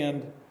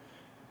sand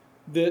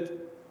that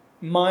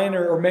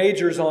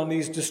majors on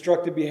these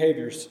destructive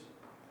behaviors.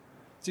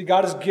 See,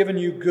 God has given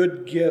you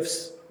good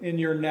gifts in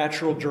your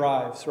natural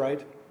drives,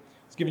 right?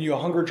 He's given you a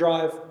hunger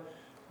drive.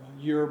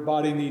 Your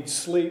body needs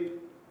sleep.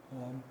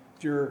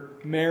 If you're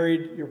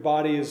married, your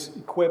body is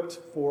equipped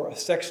for a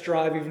sex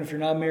drive. Even if you're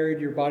not married,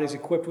 your body's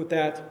equipped with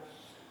that.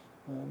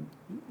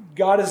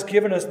 God has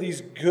given us these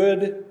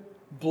good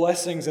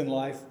blessings in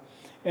life,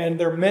 and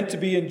they're meant to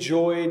be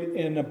enjoyed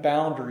in a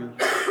boundary.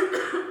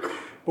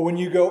 But when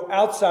you go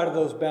outside of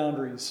those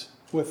boundaries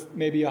with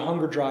maybe a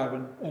hunger drive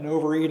and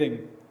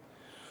overeating,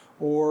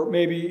 or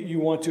maybe you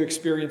want to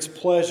experience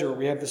pleasure.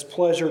 We have this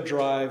pleasure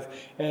drive,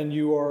 and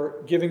you are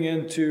giving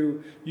in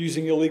to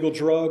using illegal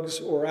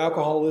drugs or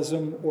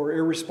alcoholism or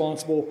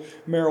irresponsible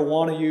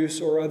marijuana use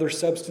or other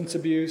substance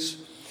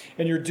abuse.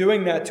 And you're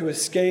doing that to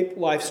escape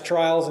life's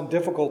trials and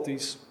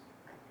difficulties.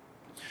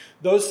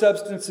 Those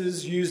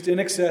substances used in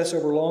excess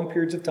over long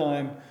periods of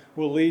time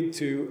will lead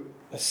to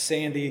a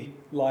sandy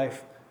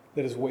life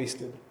that is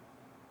wasted.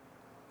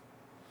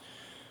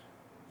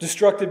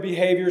 Destructive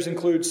behaviors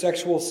include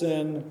sexual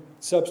sin,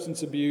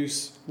 substance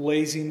abuse,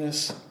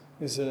 laziness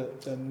is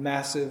a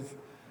massive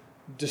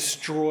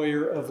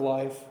destroyer of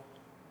life.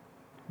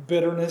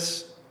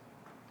 Bitterness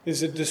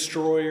is a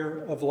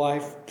destroyer of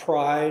life.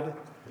 Pride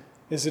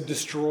is a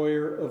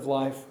destroyer of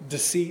life.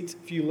 Deceit,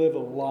 if you live a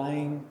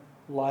lying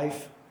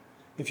life,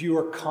 if you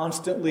are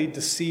constantly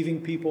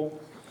deceiving people,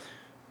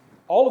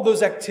 all of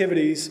those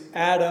activities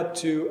add up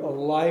to a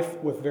life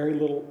with very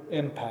little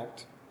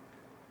impact.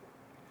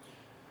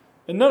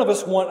 And none of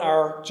us want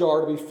our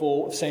jar to be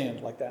full of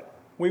sand like that.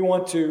 We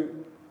want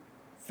to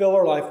fill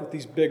our life with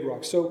these big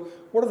rocks. So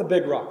what are the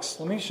big rocks?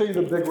 Let me show you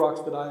the big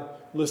rocks that I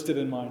listed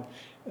in mine.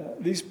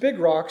 These big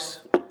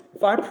rocks,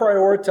 if I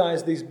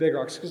prioritize these big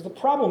rocks, because the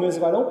problem is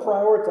if I don't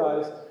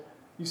prioritize,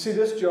 you see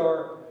this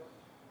jar,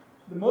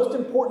 the most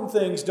important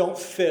things don't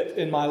fit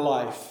in my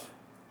life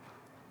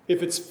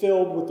if it's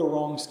filled with the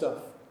wrong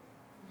stuff.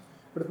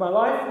 But if my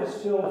life is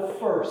filled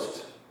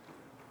first,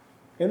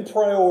 in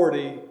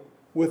priority,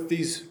 with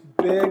these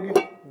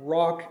big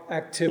rock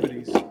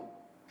activities,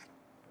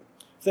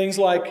 things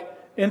like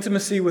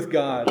intimacy with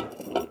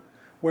God,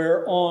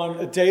 where on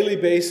a daily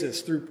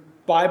basis, through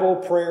Bible,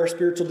 prayer,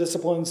 spiritual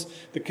disciplines,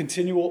 the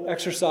continual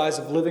exercise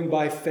of living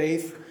by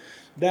faith,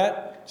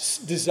 that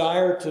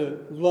desire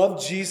to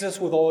love Jesus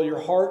with all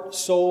your heart,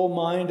 soul,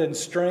 mind, and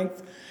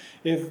strength,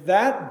 if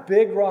that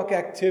big rock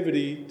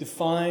activity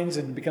defines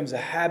and becomes a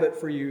habit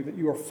for you, that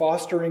you are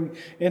fostering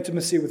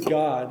intimacy with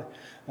God,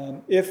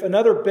 if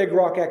another big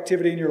rock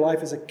activity in your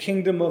life is a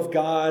kingdom of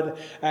God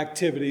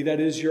activity, that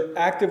is, you're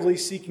actively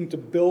seeking to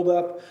build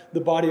up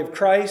the body of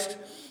Christ,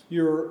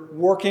 you're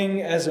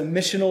working as a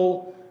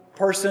missional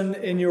person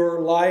in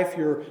your life,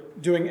 you're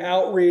doing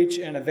outreach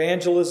and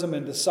evangelism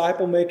and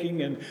disciple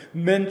making and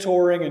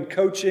mentoring and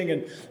coaching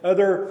and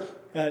other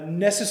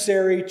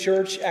necessary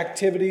church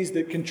activities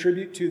that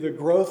contribute to the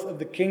growth of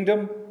the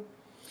kingdom.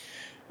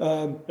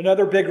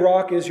 Another big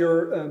rock is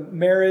your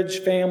marriage,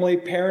 family,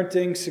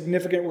 parenting,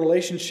 significant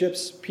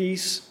relationships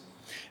piece.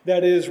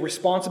 That is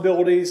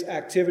responsibilities,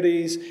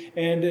 activities,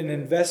 and an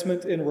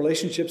investment in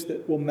relationships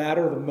that will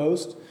matter the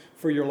most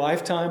for your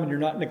lifetime, and you're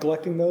not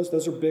neglecting those.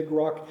 Those are big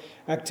rock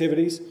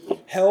activities.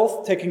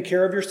 Health, taking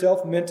care of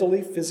yourself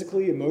mentally,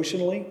 physically,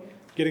 emotionally,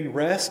 getting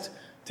rest,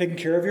 taking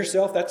care of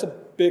yourself, that's a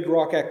big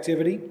rock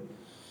activity.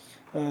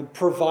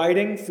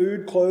 Providing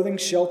food, clothing,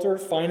 shelter,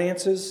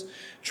 finances,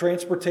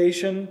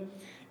 transportation,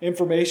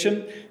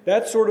 information,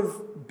 that sort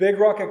of big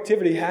rock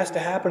activity has to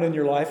happen in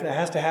your life, and it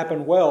has to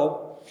happen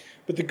well.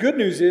 But the good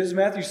news is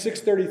Matthew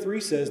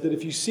 6:33 says that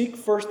if you seek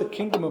first the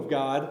kingdom of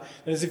God,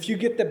 and as if you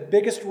get the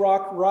biggest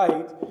rock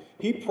right,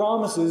 He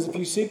promises if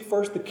you seek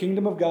first the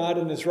kingdom of God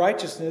and His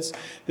righteousness,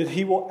 that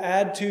He will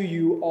add to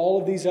you all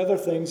of these other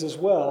things as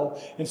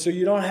well. And so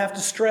you don't have to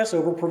stress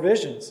over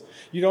provisions.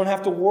 You don't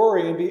have to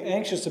worry and be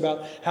anxious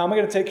about how am I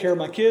going to take care of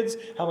my kids?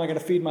 How am I going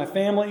to feed my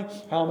family?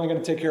 How am I going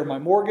to take care of my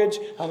mortgage?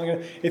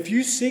 If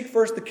you seek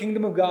first the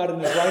kingdom of God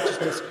and His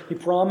righteousness, He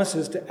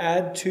promises to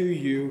add to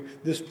you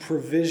this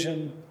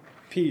provision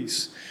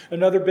piece.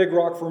 Another big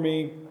rock for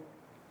me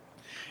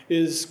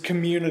is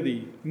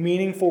community,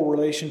 meaningful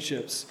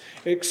relationships,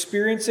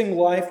 experiencing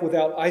life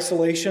without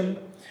isolation,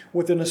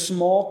 within a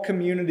small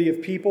community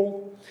of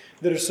people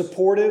that are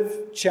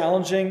supportive,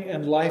 challenging,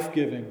 and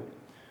life-giving.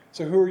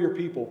 So who are your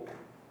people?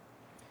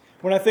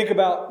 When I think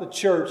about the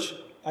church,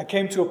 I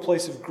came to a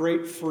place of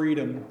great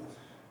freedom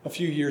a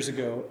few years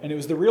ago, and it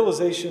was the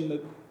realization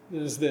that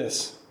is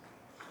this.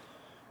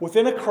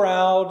 Within a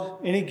crowd,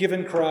 any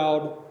given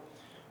crowd,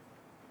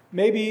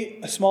 maybe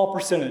a small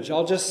percentage,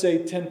 I'll just say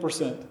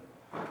 10%,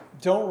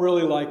 don't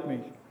really like me,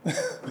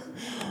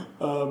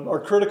 are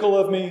critical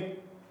of me,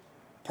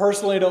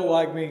 personally don't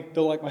like me,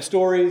 don't like my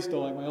stories,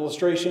 don't like my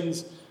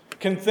illustrations,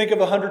 can think of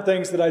 100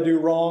 things that I do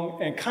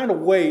wrong and kind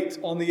of wait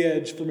on the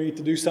edge for me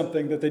to do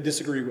something that they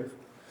disagree with.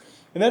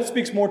 And that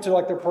speaks more to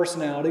like their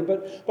personality,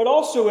 but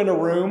also in a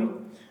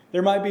room,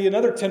 there might be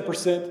another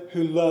 10%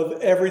 who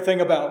love everything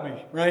about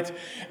me, right?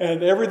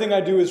 And everything I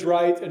do is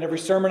right, and every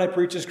sermon I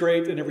preach is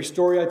great, and every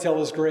story I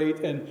tell is great.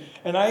 And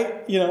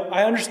I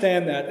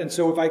understand that. And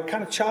so if I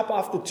kind of chop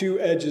off the two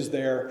edges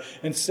there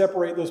and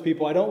separate those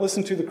people, I don't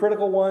listen to the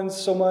critical ones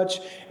so much,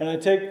 and I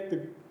take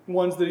the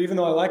ones that, even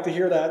though I like to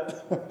hear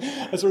that,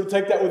 I sort of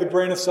take that with a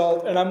grain of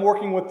salt, and I'm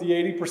working with the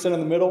 80% in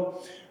the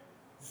middle.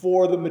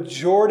 For the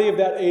majority of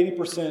that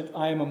 80%,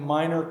 I am a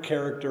minor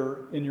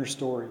character in your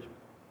story.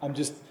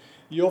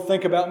 You'll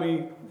think about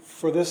me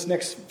for this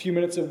next few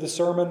minutes of the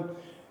sermon,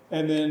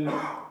 and then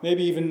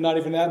maybe even not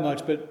even that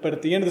much, but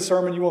at the end of the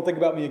sermon, you won't think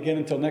about me again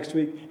until next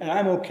week, and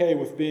I'm okay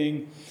with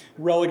being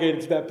relegated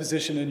to that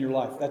position in your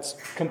life. That's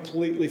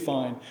completely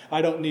fine.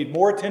 I don't need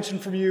more attention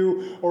from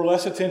you or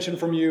less attention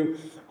from you.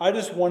 I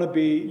just want to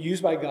be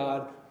used by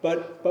God,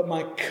 but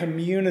my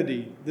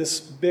community, this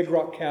big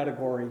rock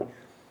category,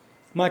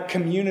 my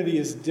community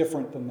is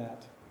different than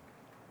that.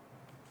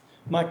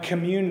 My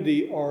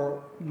community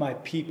are my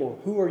people.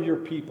 Who are your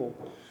people?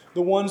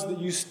 the ones that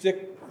you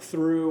stick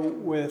through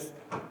with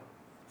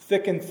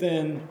thick and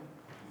thin,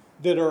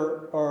 that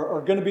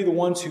are going to be the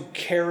ones who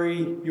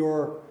carry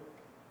your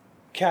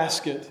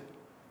casket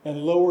and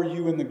lower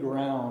you in the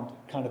ground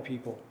kind of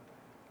people.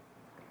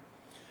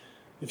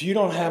 If you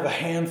don't have a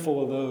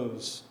handful of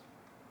those,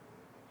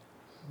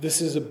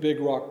 this is a big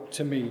rock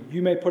to me.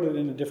 You may put it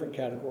in a different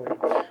category.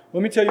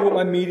 Let me tell you what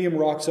my medium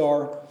rocks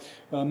are.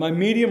 My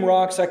medium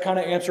rocks, I kind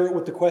of answer it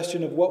with the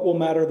question of what will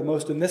matter the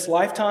most in this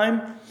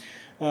lifetime.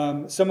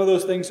 Some of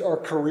those things are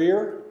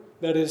career.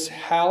 That is,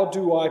 how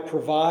do I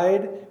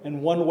provide?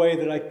 And one way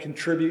that I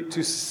contribute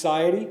to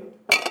society.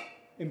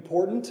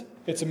 Important.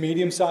 It's a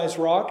medium-sized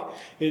rock.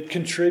 It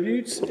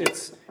contributes.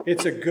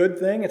 It's a good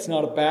thing. It's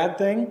not a bad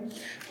thing.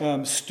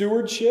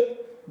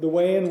 Stewardship, the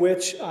way in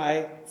which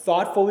I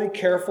thoughtfully,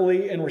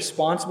 carefully, and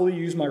responsibly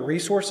use my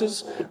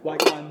resources,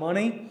 like my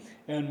money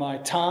and my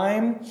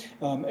time,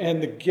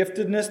 and the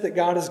giftedness that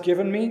God has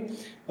given me.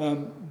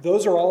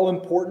 Those are all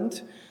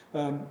important.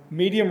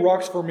 Medium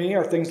rocks for me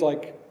are things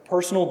like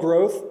personal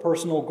growth,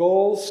 personal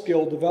goals,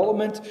 skill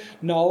development,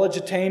 knowledge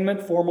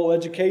attainment, formal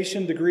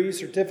education, degrees,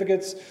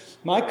 certificates.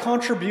 My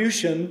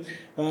contribution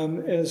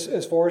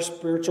as far as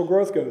spiritual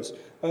growth goes.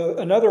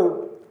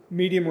 Another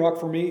medium rock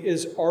for me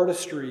is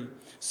artistry,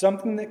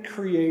 something that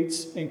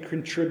creates and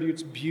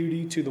contributes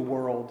beauty to the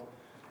world,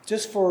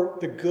 just for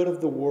the good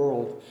of the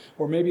world,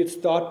 or maybe it's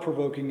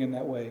thought-provoking in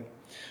that way.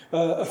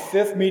 A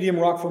fifth medium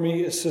rock for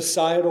me is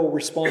societal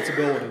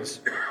responsibilities.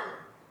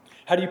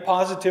 How do you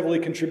positively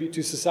contribute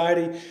to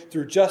society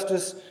through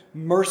justice,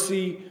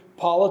 mercy,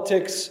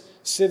 politics,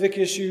 civic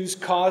issues,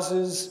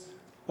 causes,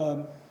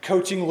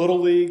 coaching Little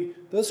League?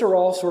 Those are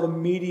all sort of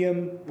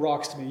medium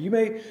rocks to me. You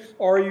may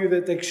argue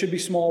that they should be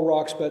small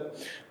rocks,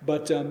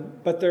 but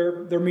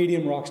they're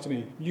medium rocks to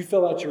me. You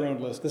fill out your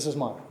own list. This is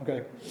mine.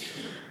 Okay.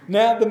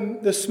 Now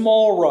the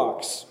small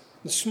rocks.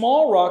 The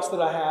small rocks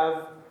that I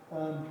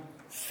have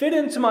fit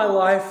into my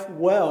life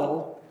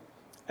well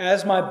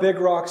as my big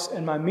rocks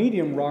and my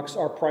medium rocks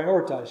are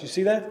prioritized. You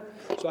see that?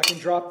 So I can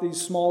drop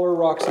these smaller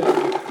rocks in.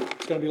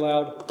 It's going to be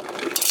loud.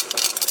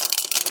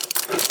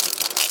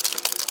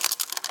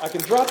 I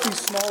can drop these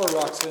smaller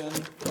rocks in,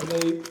 and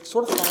they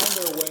sort of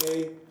find their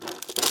way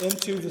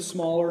into the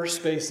smaller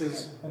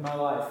spaces in my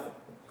life.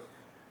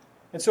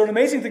 And so an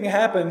amazing thing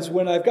happens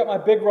when I've got my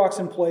big rocks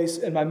in place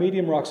and my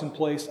medium rocks in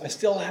place. I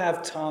still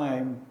have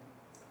time,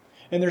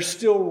 and there's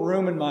still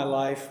room in my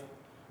life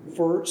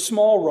for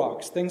small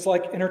rocks, things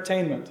like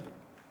entertainment.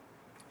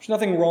 There's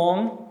nothing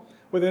wrong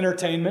with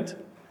entertainment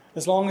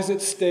as long as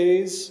it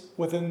stays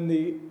within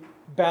the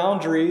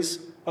boundaries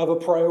of a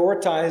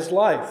prioritized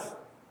life.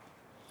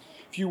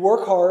 If you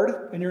work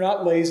hard and you're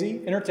not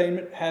lazy,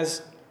 entertainment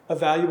has a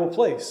valuable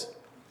place.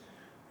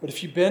 But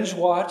if you binge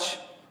watch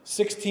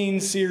 16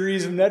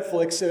 series of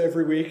Netflix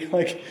every week,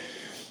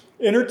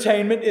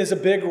 entertainment is a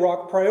big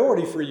rock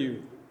priority for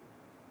you.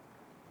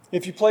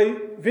 If you play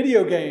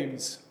video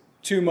games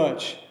too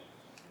much,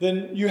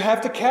 then you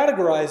have to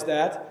categorize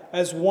that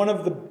as one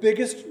of the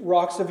biggest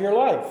rocks of your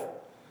life.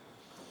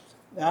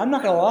 Now, I'm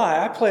not going to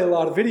lie, I play a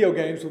lot of video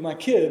games with my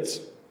kids,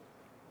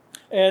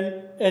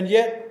 and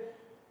yet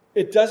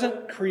it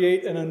doesn't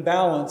create an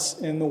imbalance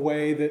in the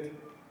way that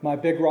my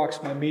big rocks,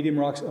 my medium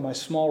rocks, and my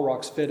small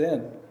rocks fit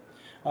in.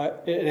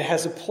 It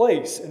has a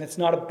place, and it's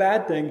not a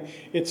bad thing.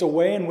 It's a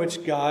way in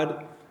which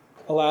God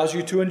allows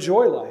you to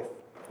enjoy life.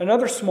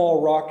 Another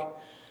small rock,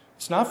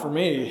 it's not for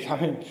me,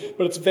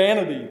 but it's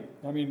vanity.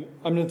 I'm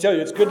going to tell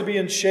you, it's good to be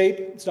in shape.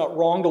 It's not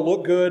wrong to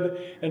look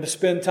good and to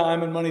spend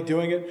time and money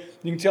doing it.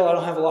 You can tell I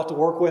don't have a lot to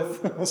work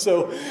with,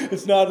 so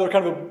it's not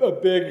kind of a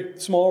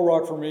big, small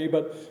rock for me.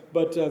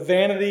 But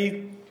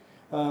vanity,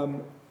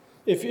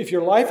 if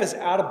your life is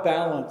out of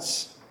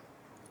balance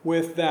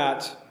with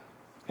that,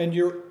 and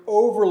you're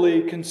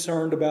overly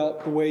concerned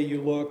about the way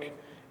you look,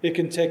 it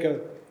can take a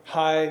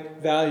high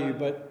value,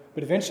 but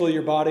eventually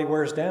your body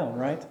wears down,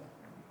 right?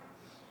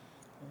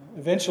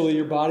 Eventually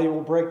your body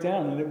will break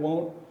down and it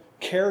won't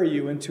carry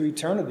you into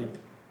eternity.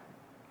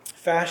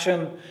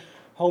 Fashion,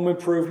 home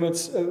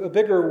improvements. A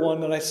bigger one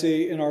that I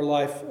see in our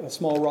life, a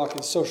small rock,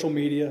 is social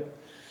media.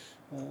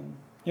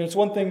 It's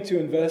one thing to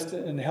invest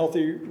in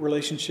healthy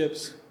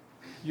relationships,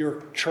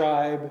 your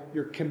tribe,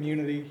 your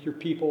community, your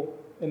people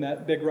in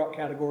that big rock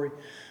category.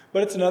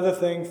 But it's another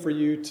thing for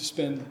you to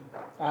spend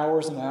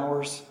hours and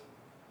hours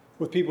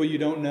with people you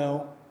don't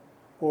know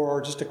or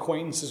are just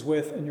acquaintances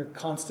with, and you're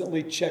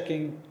constantly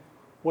checking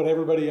what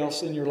everybody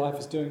else in your life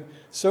is doing.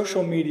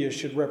 Social media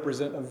should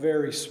represent a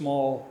very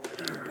small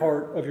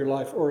part of your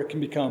life, or it can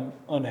become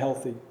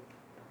unhealthy.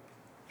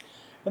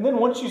 And then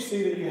once you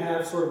see that you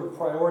have sort of a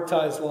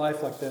prioritized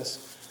life like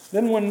this,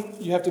 then when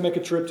you have to make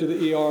a trip to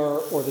the ER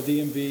or the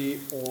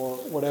DMV or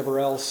whatever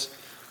else,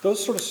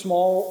 those sort of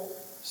small,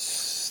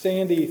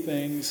 standy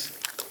things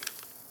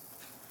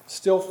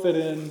still fit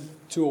in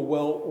to a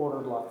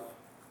well-ordered life.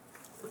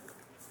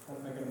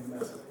 I'm making a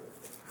mess of it.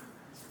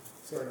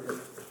 Sorry.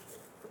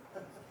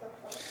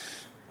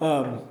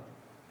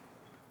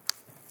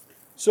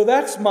 So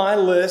that's my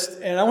list,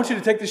 and I want you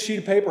to take this sheet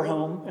of paper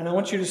home, and I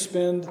want you to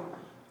spend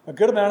a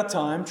good amount of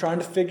time trying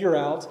to figure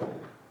out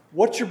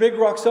what your big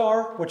rocks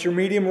are, what your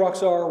medium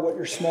rocks are, what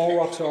your small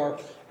rocks are,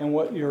 and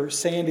what your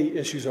sandy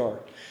issues are.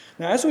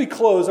 Now, as we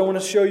close, I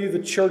want to show you the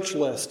church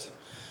list,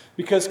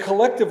 because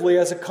collectively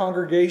as a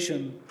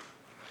congregation,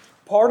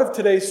 part of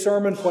today's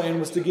sermon plan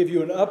was to give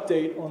you an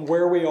update on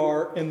where we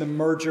are in the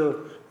merger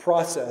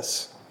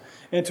process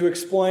and to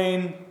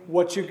explain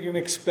what you can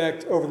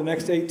expect over the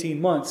next 18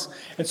 months.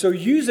 And so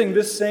using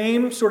this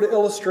same sort of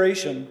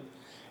illustration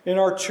in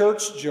our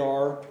church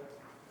jar,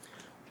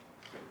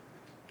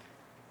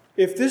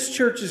 if this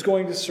church is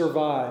going to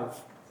survive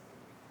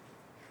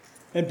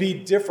and be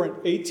different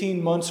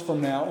 18 months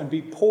from now and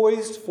be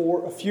poised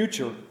for a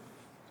future,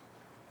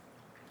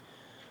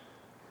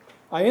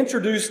 I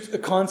introduced a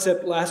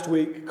concept last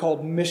week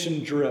called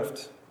mission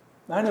drift.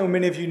 I know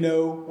many of you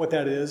know what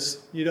that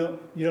is. You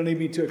don't need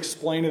me to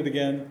explain it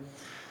again.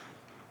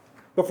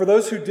 But for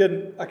those who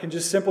didn't, I can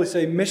just simply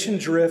say mission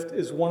drift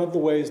is one of the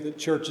ways that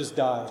churches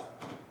die.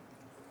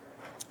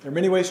 There are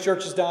many ways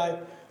churches die: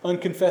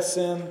 unconfessed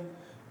sin,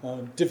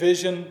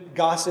 division,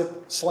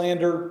 gossip,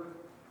 slander.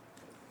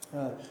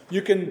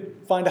 You can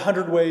find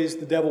 100 ways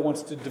the devil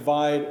wants to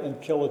divide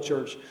and kill a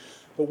church.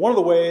 But one of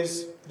the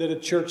ways that a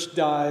church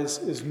dies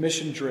is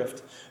mission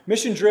drift.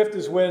 Mission drift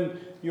is when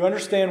you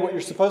understand what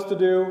you're supposed to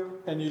do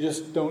and you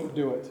just don't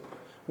do it.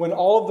 When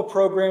all of the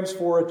programs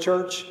for a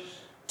church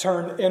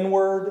turn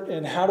inward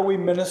and how do we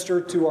minister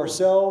to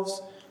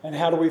ourselves and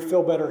how do we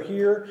feel better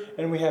here,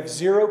 and we have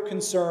zero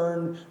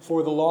concern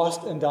for the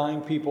lost and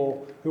dying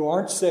people who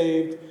aren't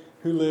saved,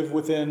 who live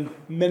within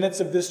minutes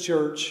of this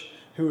church,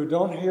 who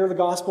don't hear the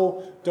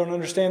gospel, don't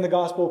understand the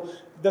gospel.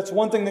 That's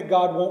one thing that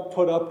God won't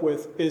put up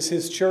with, is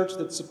His church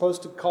that's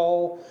supposed to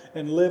call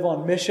and live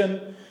on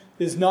mission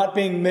is not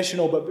being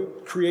missional,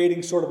 but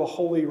creating sort of a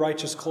holy,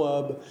 righteous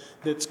club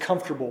that's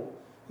comfortable.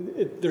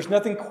 There's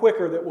nothing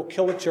quicker that will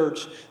kill a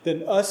church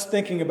than us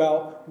thinking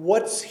about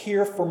what's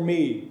here for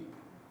me.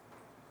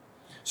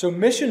 So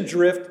mission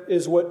drift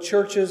is what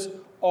churches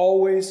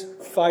always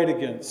fight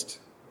against.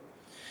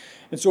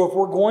 And so if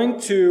we're going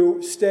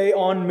to stay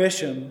on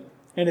mission,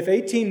 and if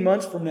 18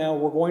 months from now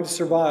we're going to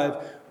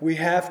survive, we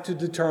have to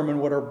determine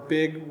what our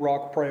big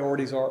rock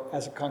priorities are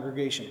as a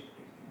congregation.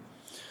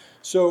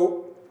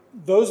 So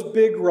those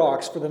big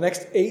rocks for the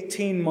next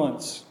 18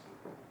 months,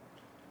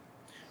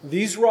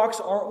 these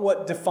rocks aren't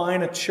what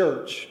define a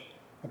church,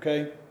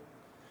 okay?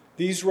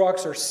 These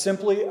rocks are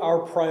simply our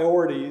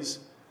priorities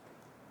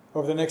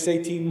over the next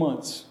 18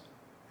 months.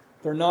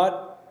 They're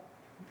not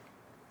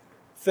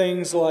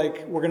things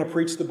like we're going to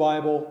preach the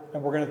Bible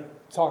and we're going to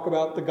talk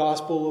about the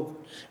gospel,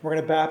 we're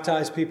going to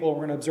baptize people,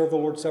 we're going to observe the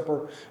Lord's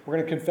Supper, we're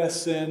going to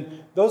confess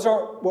sin. Those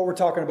aren't what we're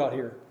talking about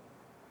here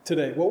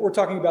today. What we're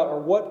talking about are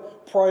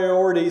what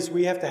priorities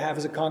we have to have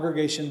as a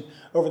congregation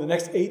over the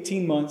next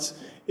 18 months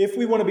if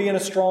we want to be in a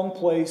strong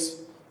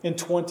place in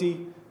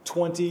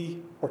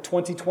 2020 or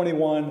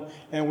 2021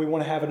 and we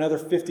want to have another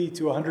 50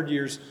 to 100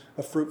 years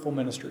of fruitful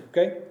ministry.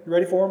 Okay? You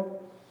ready for them?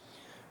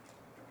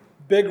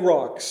 Big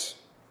rocks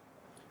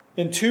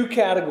in two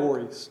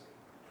categories: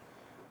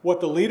 what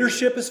the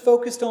leadership is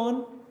focused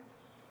on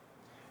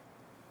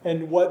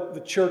and what the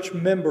church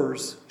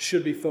members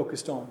should be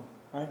focused on.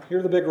 All right? Here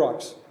are the big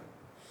rocks.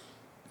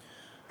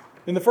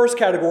 In the first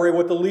category,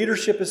 what the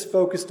leadership is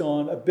focused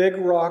on, a big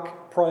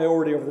rock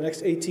priority over the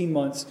next 18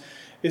 months,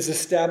 is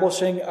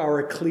establishing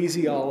our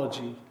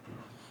ecclesiology.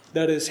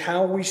 That is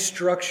how we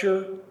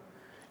structure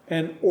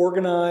and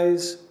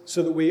organize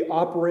so that we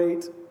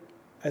operate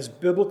as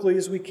biblically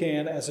as we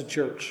can as a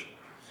church.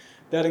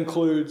 That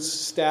includes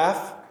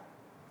staff,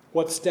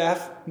 what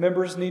staff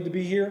members need to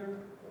be here,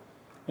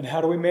 and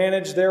how do we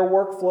manage their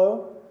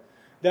workflow.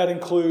 That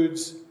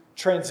includes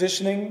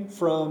transitioning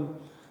from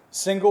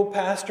single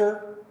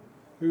pastor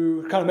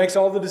who kind of makes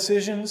all the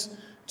decisions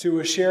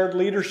to a shared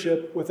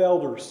leadership with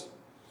elders.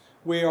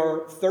 We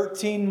are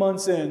 13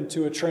 months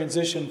into a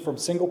transition from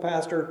single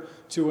pastor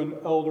to an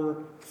elder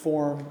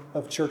form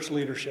of church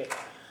leadership.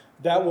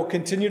 That will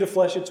continue to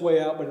flesh its way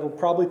out, but it'll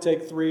probably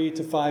take 3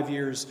 to 5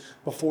 years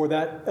before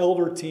that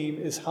elder team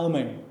is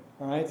humming.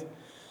 All right?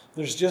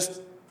 It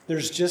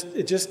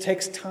just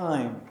takes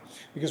time,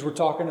 because we're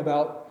talking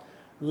about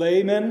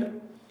laymen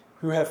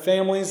who have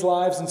families,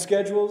 lives, and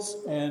schedules,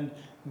 and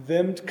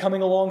them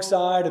coming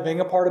alongside and being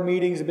a part of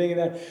meetings and being in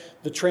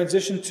that. The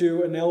transition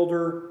to an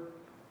elder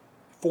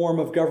form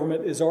of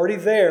government is already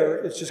there.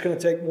 It's just going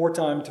to take more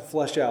time to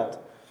flesh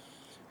out.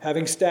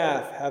 Having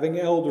staff, having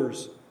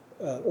elders,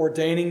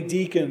 ordaining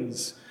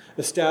deacons,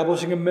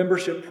 establishing a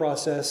membership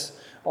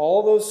process,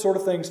 all those sort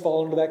of things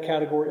fall into that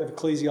category of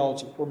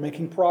ecclesiology. We're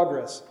making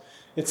progress.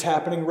 It's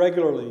happening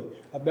regularly.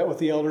 I've met with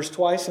the elders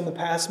twice in the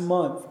past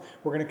month.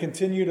 We're going to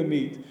continue to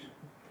meet.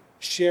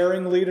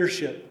 Sharing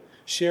leadership,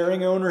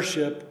 sharing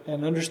ownership,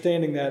 and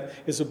understanding that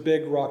is a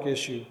big rock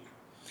issue.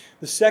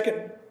 The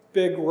second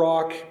big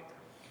rock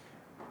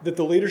that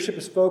the leadership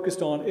is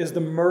focused on is the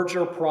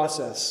merger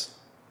process.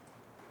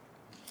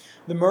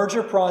 The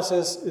merger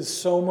process is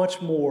so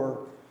much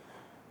more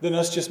than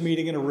us just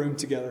meeting in a room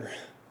together.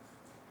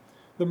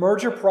 The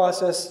merger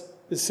process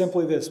is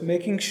simply this: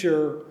 making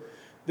sure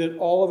that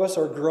all of us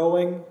are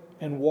growing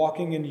and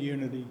walking in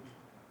unity.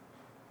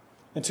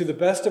 And to the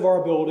best of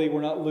our ability,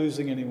 we're not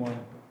losing anyone.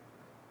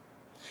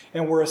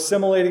 And we're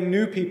assimilating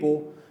new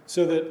people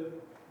so that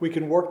we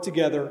can work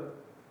together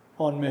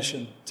on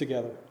mission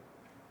together.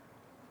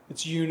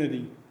 It's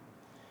unity.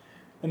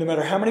 And no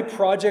matter how many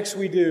projects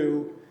we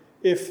do,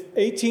 if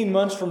 18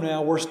 months from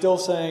now we're still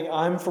saying,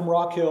 I'm from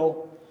Rock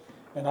Hill,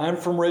 and I'm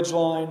from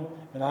Ridgeline,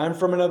 and I'm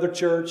from another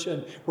church,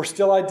 and we're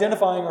still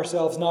identifying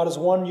ourselves not as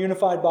one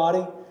unified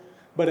body,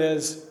 but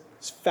as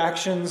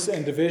factions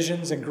and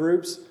divisions and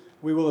groups,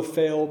 we will have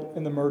failed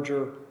in the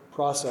merger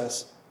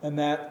process. And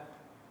that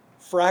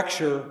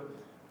fracture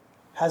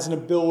has an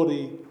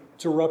ability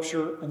to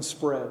rupture and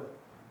spread.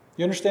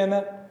 You understand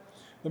that?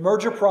 The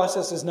merger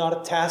process is not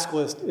a task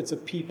list, it's a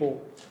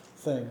people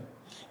thing.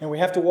 And we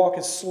have to walk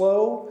as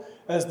slow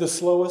as the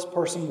slowest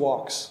person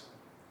walks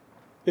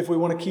if we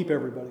want to keep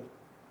everybody.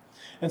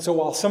 And so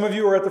while some of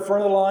you are at the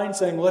front of the line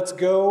saying, let's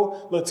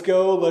go, let's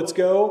go, let's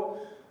go,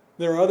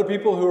 there are other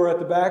people who are at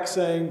the back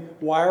saying,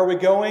 why are we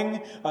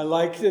going? I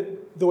like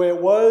it the way it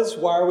was.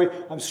 Why are we?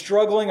 I'm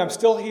struggling. I'm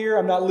still here.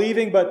 I'm not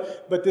leaving,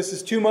 but this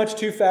is too much,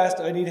 too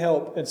fast. I need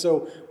help. And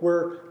so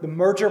the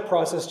merger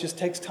process just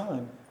takes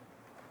time.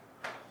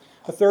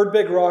 A third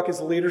big rock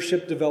is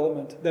leadership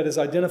development, that is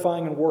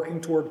identifying and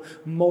working toward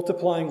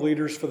multiplying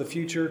leaders for the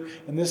future.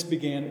 And this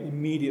began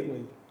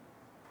immediately.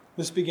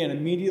 This began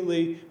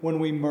immediately when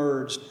we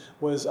merged,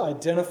 was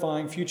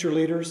identifying future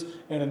leaders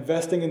and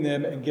investing in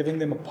them and giving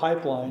them a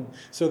pipeline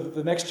so that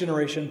the next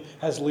generation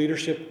has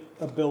leadership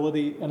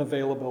ability and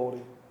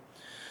availability.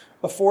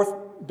 A fourth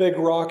big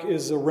rock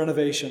is a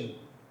renovation.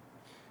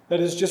 That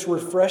is just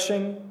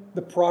refreshing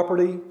the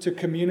property to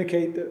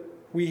communicate that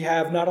we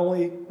have not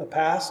only a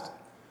past,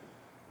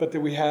 but that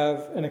we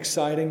have an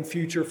exciting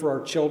future for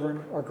our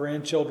children, our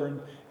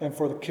grandchildren, and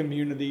for the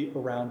community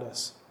around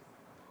us.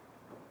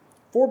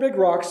 4 big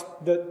rocks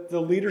that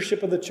the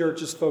leadership of the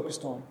church is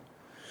focused on.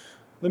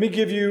 Let me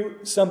give you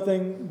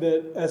something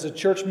that, as a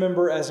church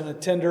member, as an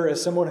attender,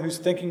 as someone who's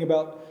thinking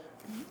about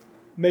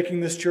making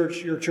this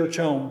church your church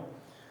home,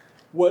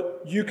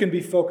 what you can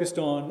be focused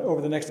on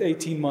over the next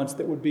 18 months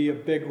that would be a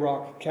big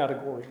rock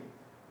category.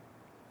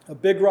 A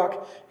big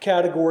rock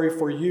category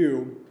for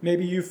you.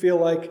 Maybe you feel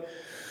like,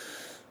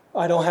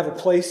 I don't have a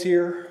place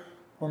here.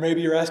 Or maybe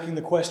you're asking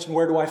the question,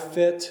 where do I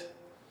fit?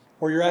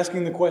 Or you're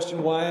asking the question,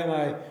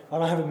 I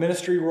don't have a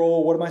ministry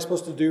role. What am I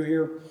supposed to do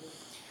here?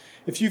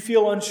 If you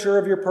feel unsure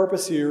of your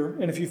purpose here,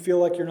 and if you feel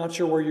like you're not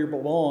sure where you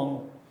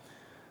belong,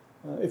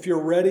 if you're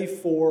ready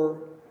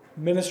for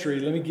ministry,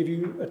 let me give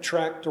you a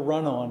track to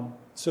run on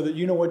so that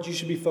you know what you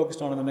should be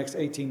focused on in the next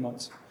 18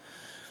 months.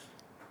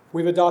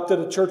 We've adopted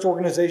a church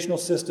organizational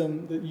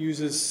system that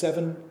uses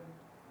 7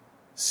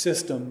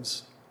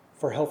 systems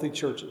for healthy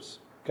churches.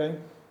 Okay?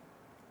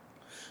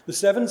 The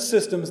 7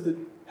 systems that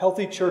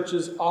healthy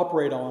churches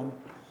operate on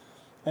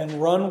and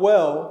run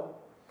well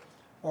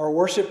are a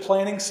worship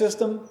planning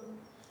system.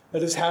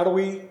 That is, how do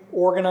we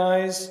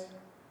organize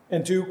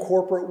and do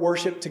corporate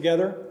worship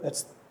together?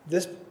 That's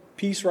this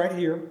piece right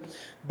here.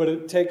 But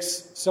it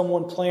takes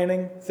someone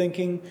planning,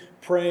 thinking,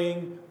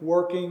 praying,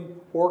 working,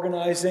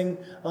 organizing,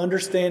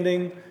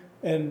 understanding,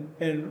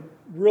 and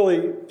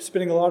really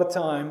spending a lot of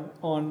time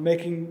on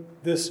making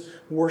this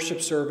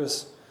worship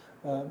service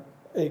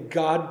a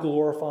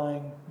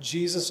God-glorifying,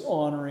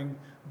 Jesus-honoring,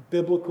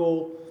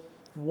 biblical,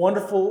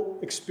 wonderful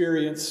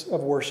experience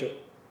of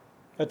worship.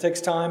 That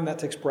takes time, that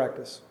takes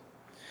practice.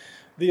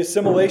 The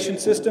assimilation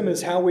system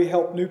is how we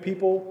help new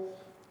people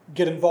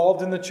get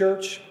involved in the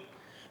church.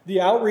 The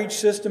outreach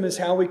system is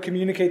how we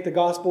communicate the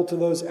gospel to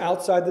those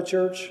outside the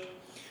church.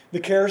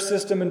 The care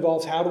system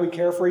involves how do we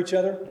care for each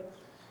other.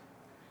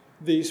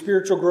 The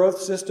spiritual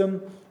growth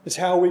system is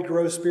how we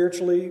grow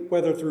spiritually,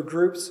 whether through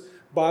groups,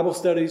 Bible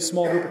studies,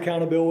 small group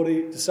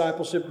accountability,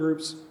 discipleship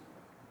groups,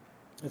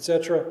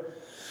 etc.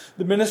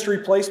 The ministry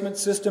placement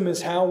system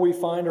is how we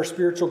find our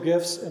spiritual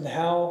gifts and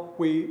how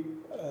we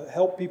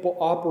help people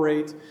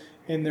operate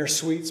in their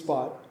sweet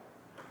spot.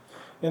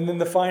 And then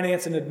the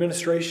finance and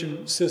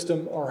administration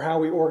system are how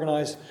we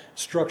organize,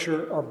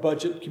 structure our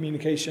budget,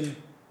 communication,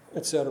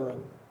 etc.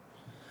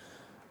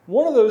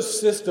 One of those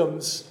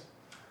systems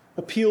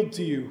appealed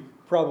to you,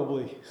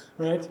 probably,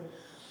 right?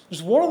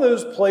 There's one of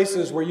those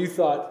places where you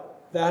thought,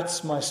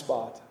 that's my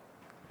spot.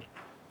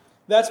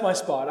 That's my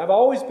spot. I've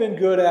always been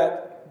good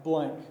at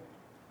blank.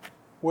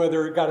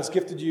 Whether God has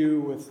gifted you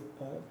with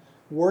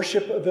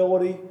worship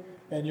ability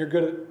and you're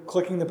good at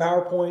clicking the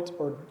PowerPoint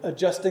or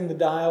adjusting the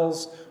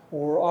dials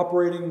or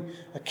operating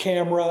a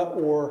camera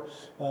or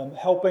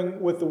helping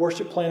with the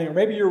worship planning, or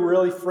maybe you're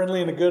really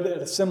friendly and good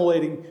at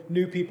assimilating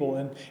new people.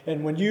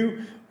 And when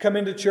you come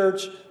into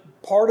church,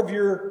 part of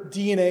your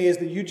DNA is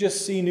that you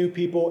just see new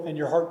people and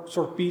your heart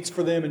sort of beats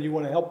for them and you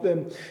want to help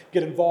them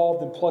get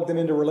involved and plug them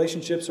into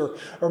relationships.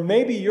 Or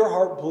maybe your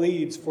heart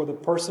bleeds for the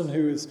person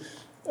who is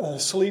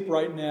asleep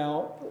right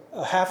now,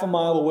 a half a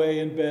mile away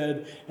in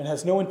bed and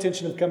has no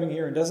intention of coming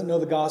here and doesn't know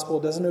the gospel,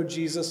 doesn't know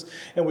Jesus,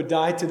 and would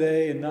die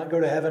today and not go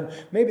to heaven.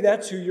 Maybe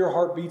that's who your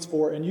heart beats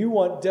for and you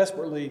want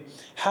desperately,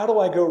 how do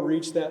I go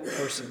reach that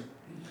person?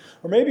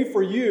 Or maybe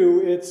for you,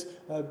 it's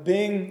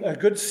being a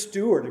good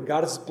steward, and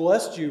God has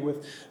blessed you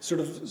with sort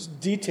of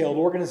detailed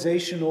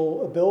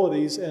organizational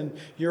abilities, and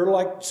you're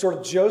like sort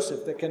of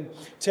Joseph that can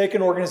take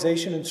an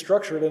organization and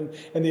structure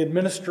it, and the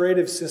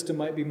administrative system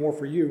might be more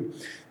for you.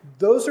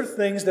 Those are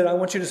things that I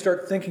want you to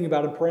start thinking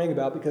about and praying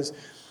about, because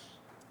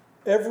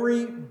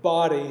every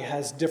body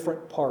has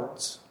different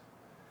parts.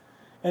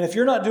 And if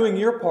you're not doing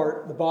your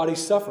part, the body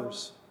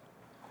suffers.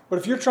 But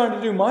if you're trying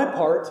to do my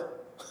part,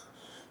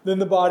 then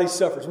the body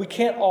suffers. We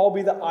can't all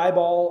be the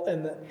eyeball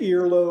and the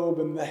earlobe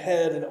and the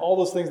head and all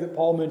those things that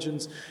Paul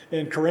mentions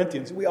in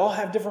Corinthians. We all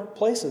have different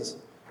places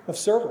of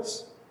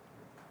service.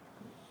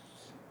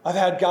 I've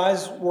had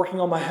guys working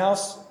on my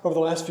house over the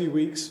last few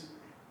weeks,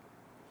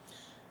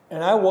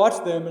 and I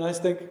watch them and I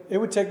think it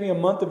would take me a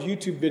month of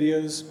YouTube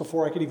videos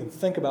before I could even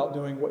think about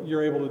doing what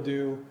you're able to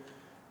do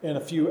in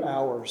a few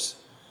hours.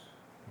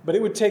 But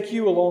it would take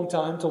you a long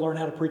time to learn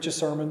how to preach a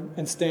sermon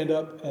and stand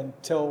up and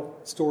tell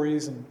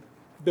stories and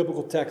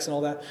biblical texts and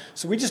all that.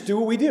 So we just do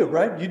what we do,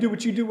 right? You do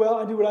what you do well,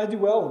 I do what I do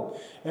well,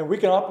 and we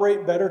can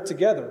operate better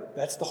together.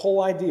 That's the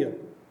whole idea.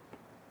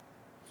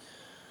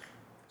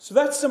 So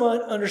that's some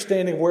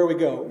understanding of where we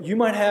go. You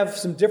might have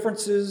some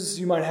differences.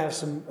 You might have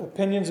some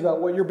opinions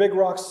about what your big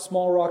rocks,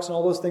 small rocks, and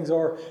all those things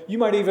are. You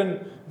might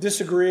even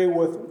disagree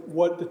with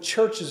what the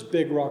church's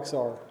big rocks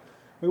are.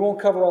 We won't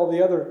cover all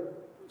the other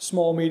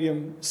small,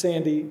 medium,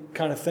 sandy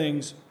kind of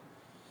things.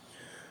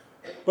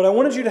 But I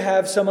wanted you to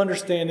have some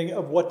understanding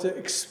of what to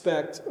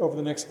expect over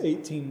the next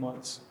 18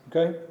 months.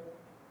 Okay?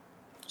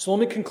 So let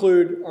me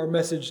conclude our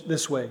message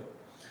this way,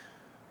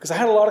 because I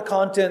had a lot of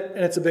content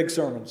and it's a big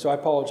sermon, so I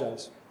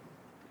apologize.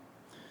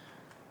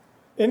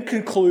 In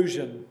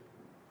conclusion,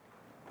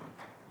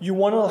 you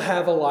want to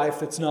have a life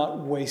that's not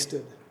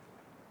wasted,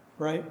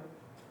 right?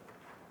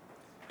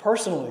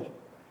 Personally,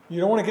 you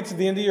don't want to get to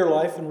the end of your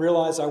life and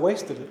realize I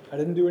wasted it. I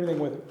didn't do anything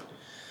with it.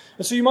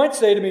 And so you might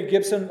say to me,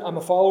 Gibson, I'm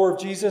a follower of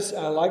Jesus.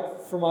 I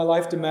like for my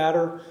life to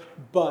matter,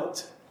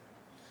 but,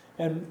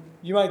 and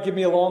you might give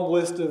me a long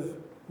list of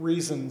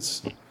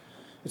reasons.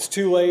 It's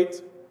too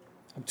late.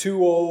 I'm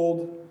too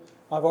old.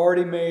 I've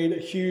already made a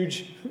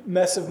huge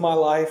mess of my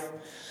life.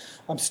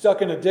 I'm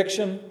stuck in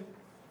addiction.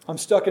 I'm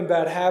stuck in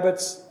bad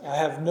habits. I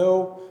have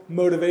no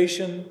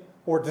motivation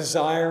or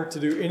desire to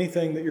do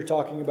anything that you're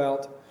talking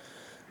about.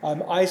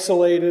 I'm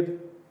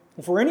isolated.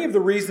 And for any of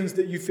the reasons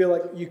that you feel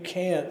like you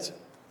can't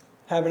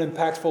have an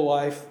impactful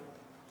life,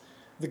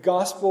 the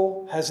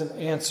gospel has an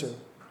answer.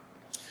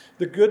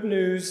 The good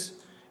news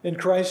in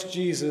Christ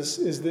Jesus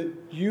is that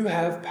you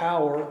have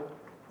power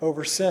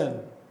over sin.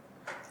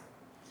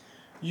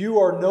 You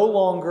are no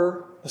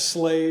longer a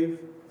slave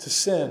to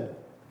sin.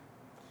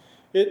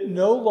 It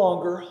no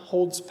longer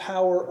holds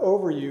power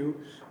over you,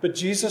 but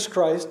Jesus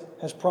Christ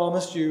has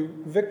promised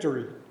you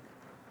victory.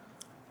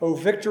 Oh,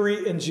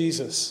 victory in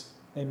Jesus.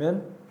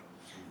 Amen?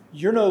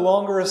 You're no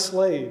longer a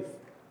slave.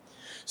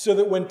 So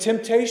that when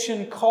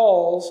temptation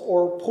calls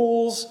or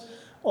pulls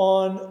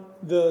on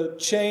the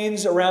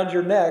chains around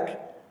your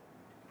neck,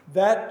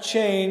 that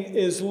chain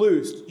is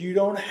loosed. You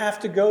don't have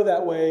to go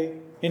that way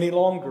any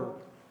longer.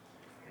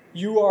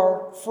 You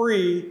are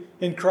free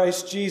in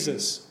Christ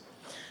Jesus.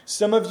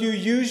 Some of you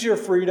use your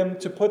freedom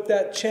to put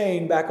that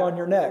chain back on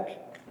your neck.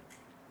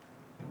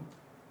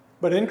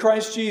 But in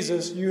Christ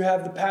Jesus, you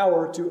have the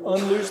power to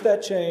unloose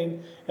that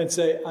chain and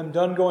say, I'm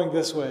done going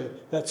this way.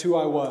 That's who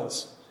I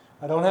was.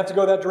 I don't have to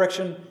go that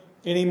direction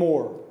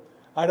anymore.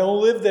 I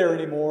don't live there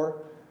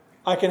anymore.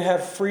 I can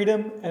have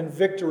freedom and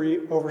victory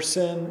over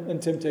sin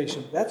and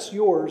temptation. That's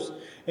yours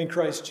in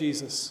Christ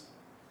Jesus.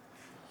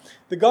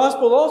 The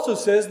gospel also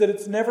says that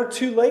it's never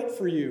too late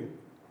for you.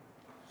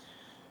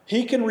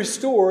 He can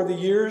restore the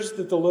years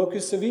that the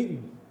locusts have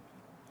eaten.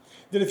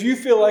 That if you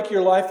feel like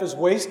your life is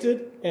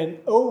wasted and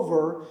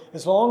over,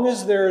 as long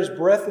as there is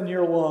breath in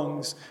your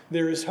lungs,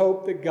 there is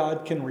hope that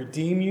God can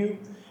redeem you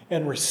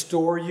and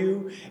restore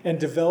you and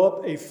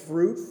develop a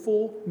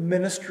fruitful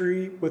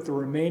ministry with the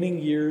remaining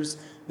years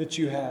that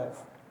you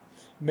have.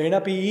 It may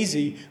not be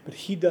easy, but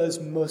He does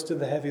most of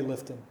the heavy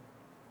lifting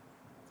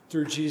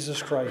through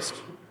Jesus Christ.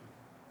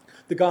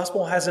 The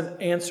gospel has an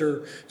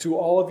answer to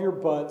all of your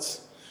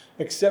buts,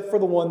 except for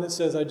the one that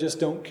says, I just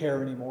don't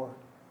care anymore.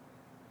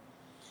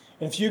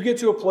 And if you get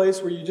to a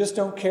place where you just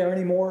don't care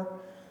anymore,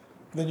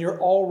 then you're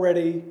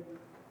already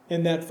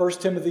in that 1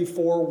 Timothy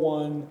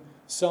 4:1,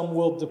 some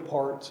will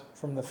depart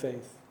from the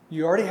faith.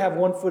 You already have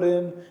one foot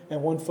in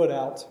and one foot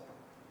out.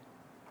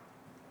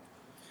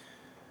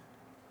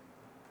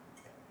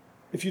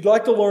 If you'd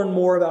like to learn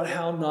more about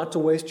how not to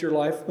waste your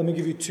life, let me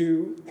give you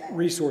 2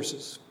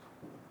 resources.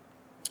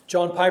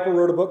 John Piper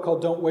wrote a book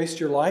called Don't Waste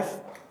Your Life.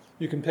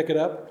 You can pick it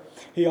up.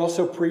 He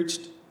also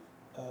preached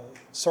a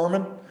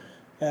sermon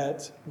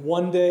at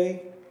One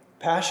Day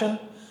Passion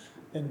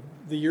in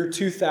the year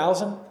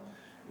 2000,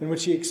 in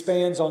which he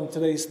expands on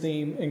today's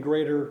theme in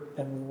greater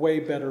and way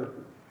better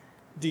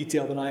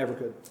detail than I ever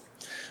could.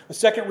 A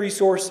second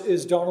resource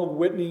is Donald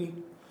Whitney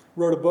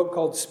wrote a book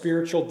called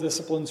Spiritual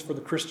Disciplines for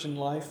the Christian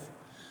Life.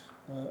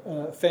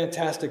 A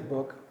fantastic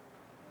book.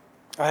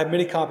 I have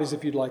many copies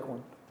if you'd like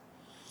one.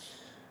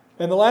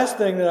 And the last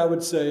thing that I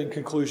would say in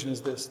conclusion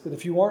is this, that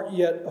if you aren't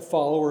yet a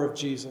follower of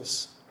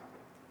Jesus,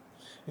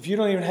 if you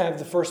don't even have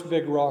the first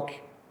big rock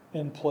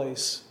in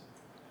place,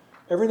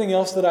 everything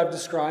else that I've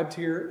described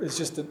here is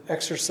just an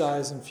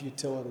exercise in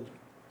futility.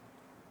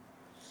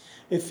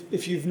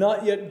 If you've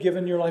not yet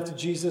given your life to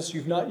Jesus,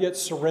 you've not yet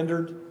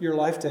surrendered your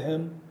life to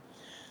Him,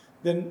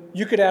 then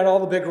you could add all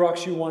the big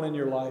rocks you want in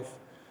your life.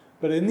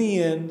 But in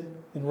the end,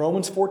 in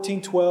Romans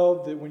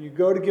 14:12, that when you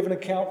go to give an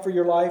account for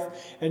your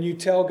life and you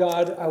tell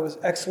God, I was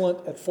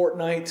excellent at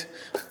Fortnite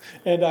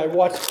and I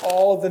watched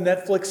all of the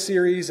Netflix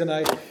series and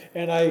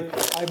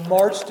I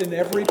marched in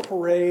every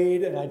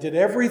parade and I did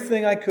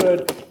everything I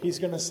could, He's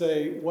going to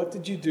say, what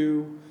did you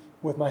do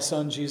with my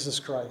son Jesus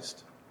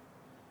Christ?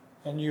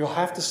 And you'll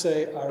have to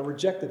say, I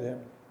rejected Him.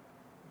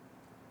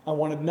 I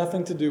wanted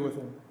nothing to do with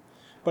Him.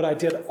 But I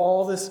did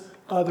all this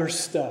other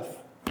stuff.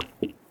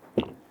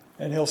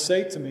 And He'll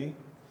say to me,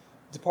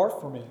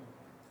 depart from me,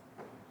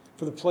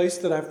 for the place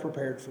that I've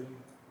prepared for you.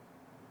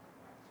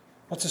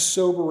 That's a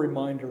sober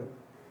reminder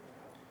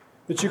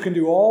that you can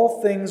do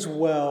all things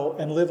well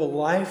and live a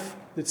life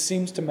that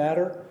seems to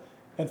matter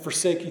and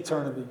forsake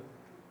eternity.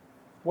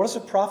 What does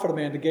it profit a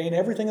man to gain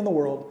everything in the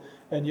world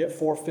and yet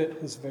forfeit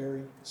his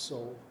very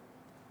soul?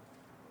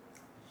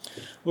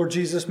 Lord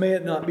Jesus, may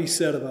it not be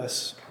said of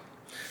us.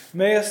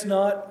 May us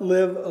not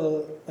live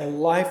a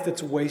life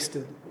that's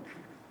wasted.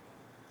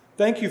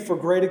 Thank you for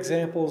great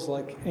examples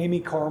like Amy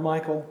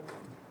Carmichael,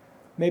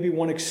 maybe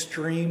one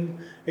extreme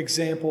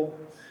example.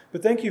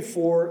 But thank you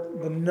for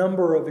the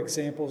number of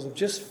examples of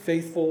just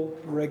faithful,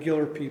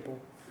 regular people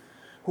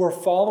who are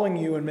following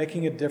you and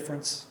making a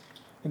difference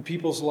in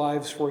people's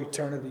lives for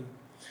eternity.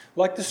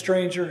 Like the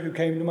stranger who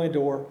came to my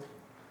door,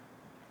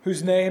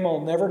 whose name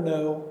I'll never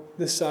know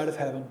this side of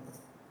heaven,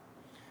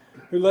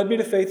 who led me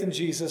to faith in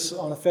Jesus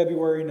on a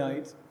February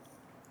night.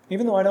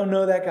 Even though I don't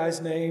know that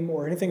guy's name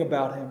or anything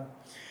about him,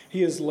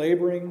 he is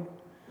laboring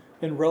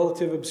in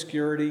relative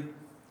obscurity,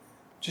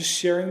 just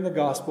sharing the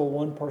gospel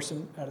one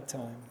person at a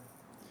time.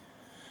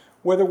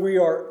 Whether we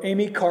are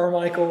Amy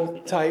Carmichael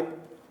type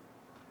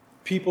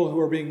people who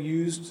are being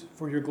used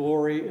for your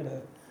glory in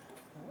a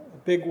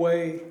big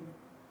way,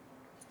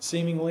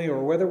 seemingly,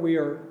 or whether we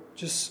are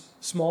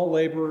just small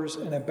laborers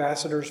and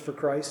ambassadors for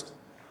Christ,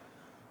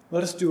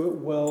 let us do it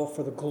well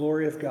for the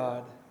glory of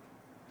God,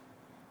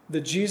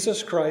 that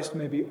Jesus Christ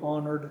may be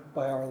honored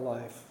by our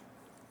life,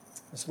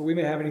 and so we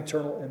may have an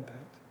eternal impact.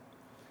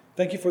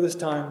 Thank you for this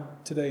time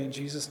today in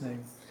Jesus'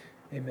 name.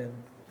 Amen.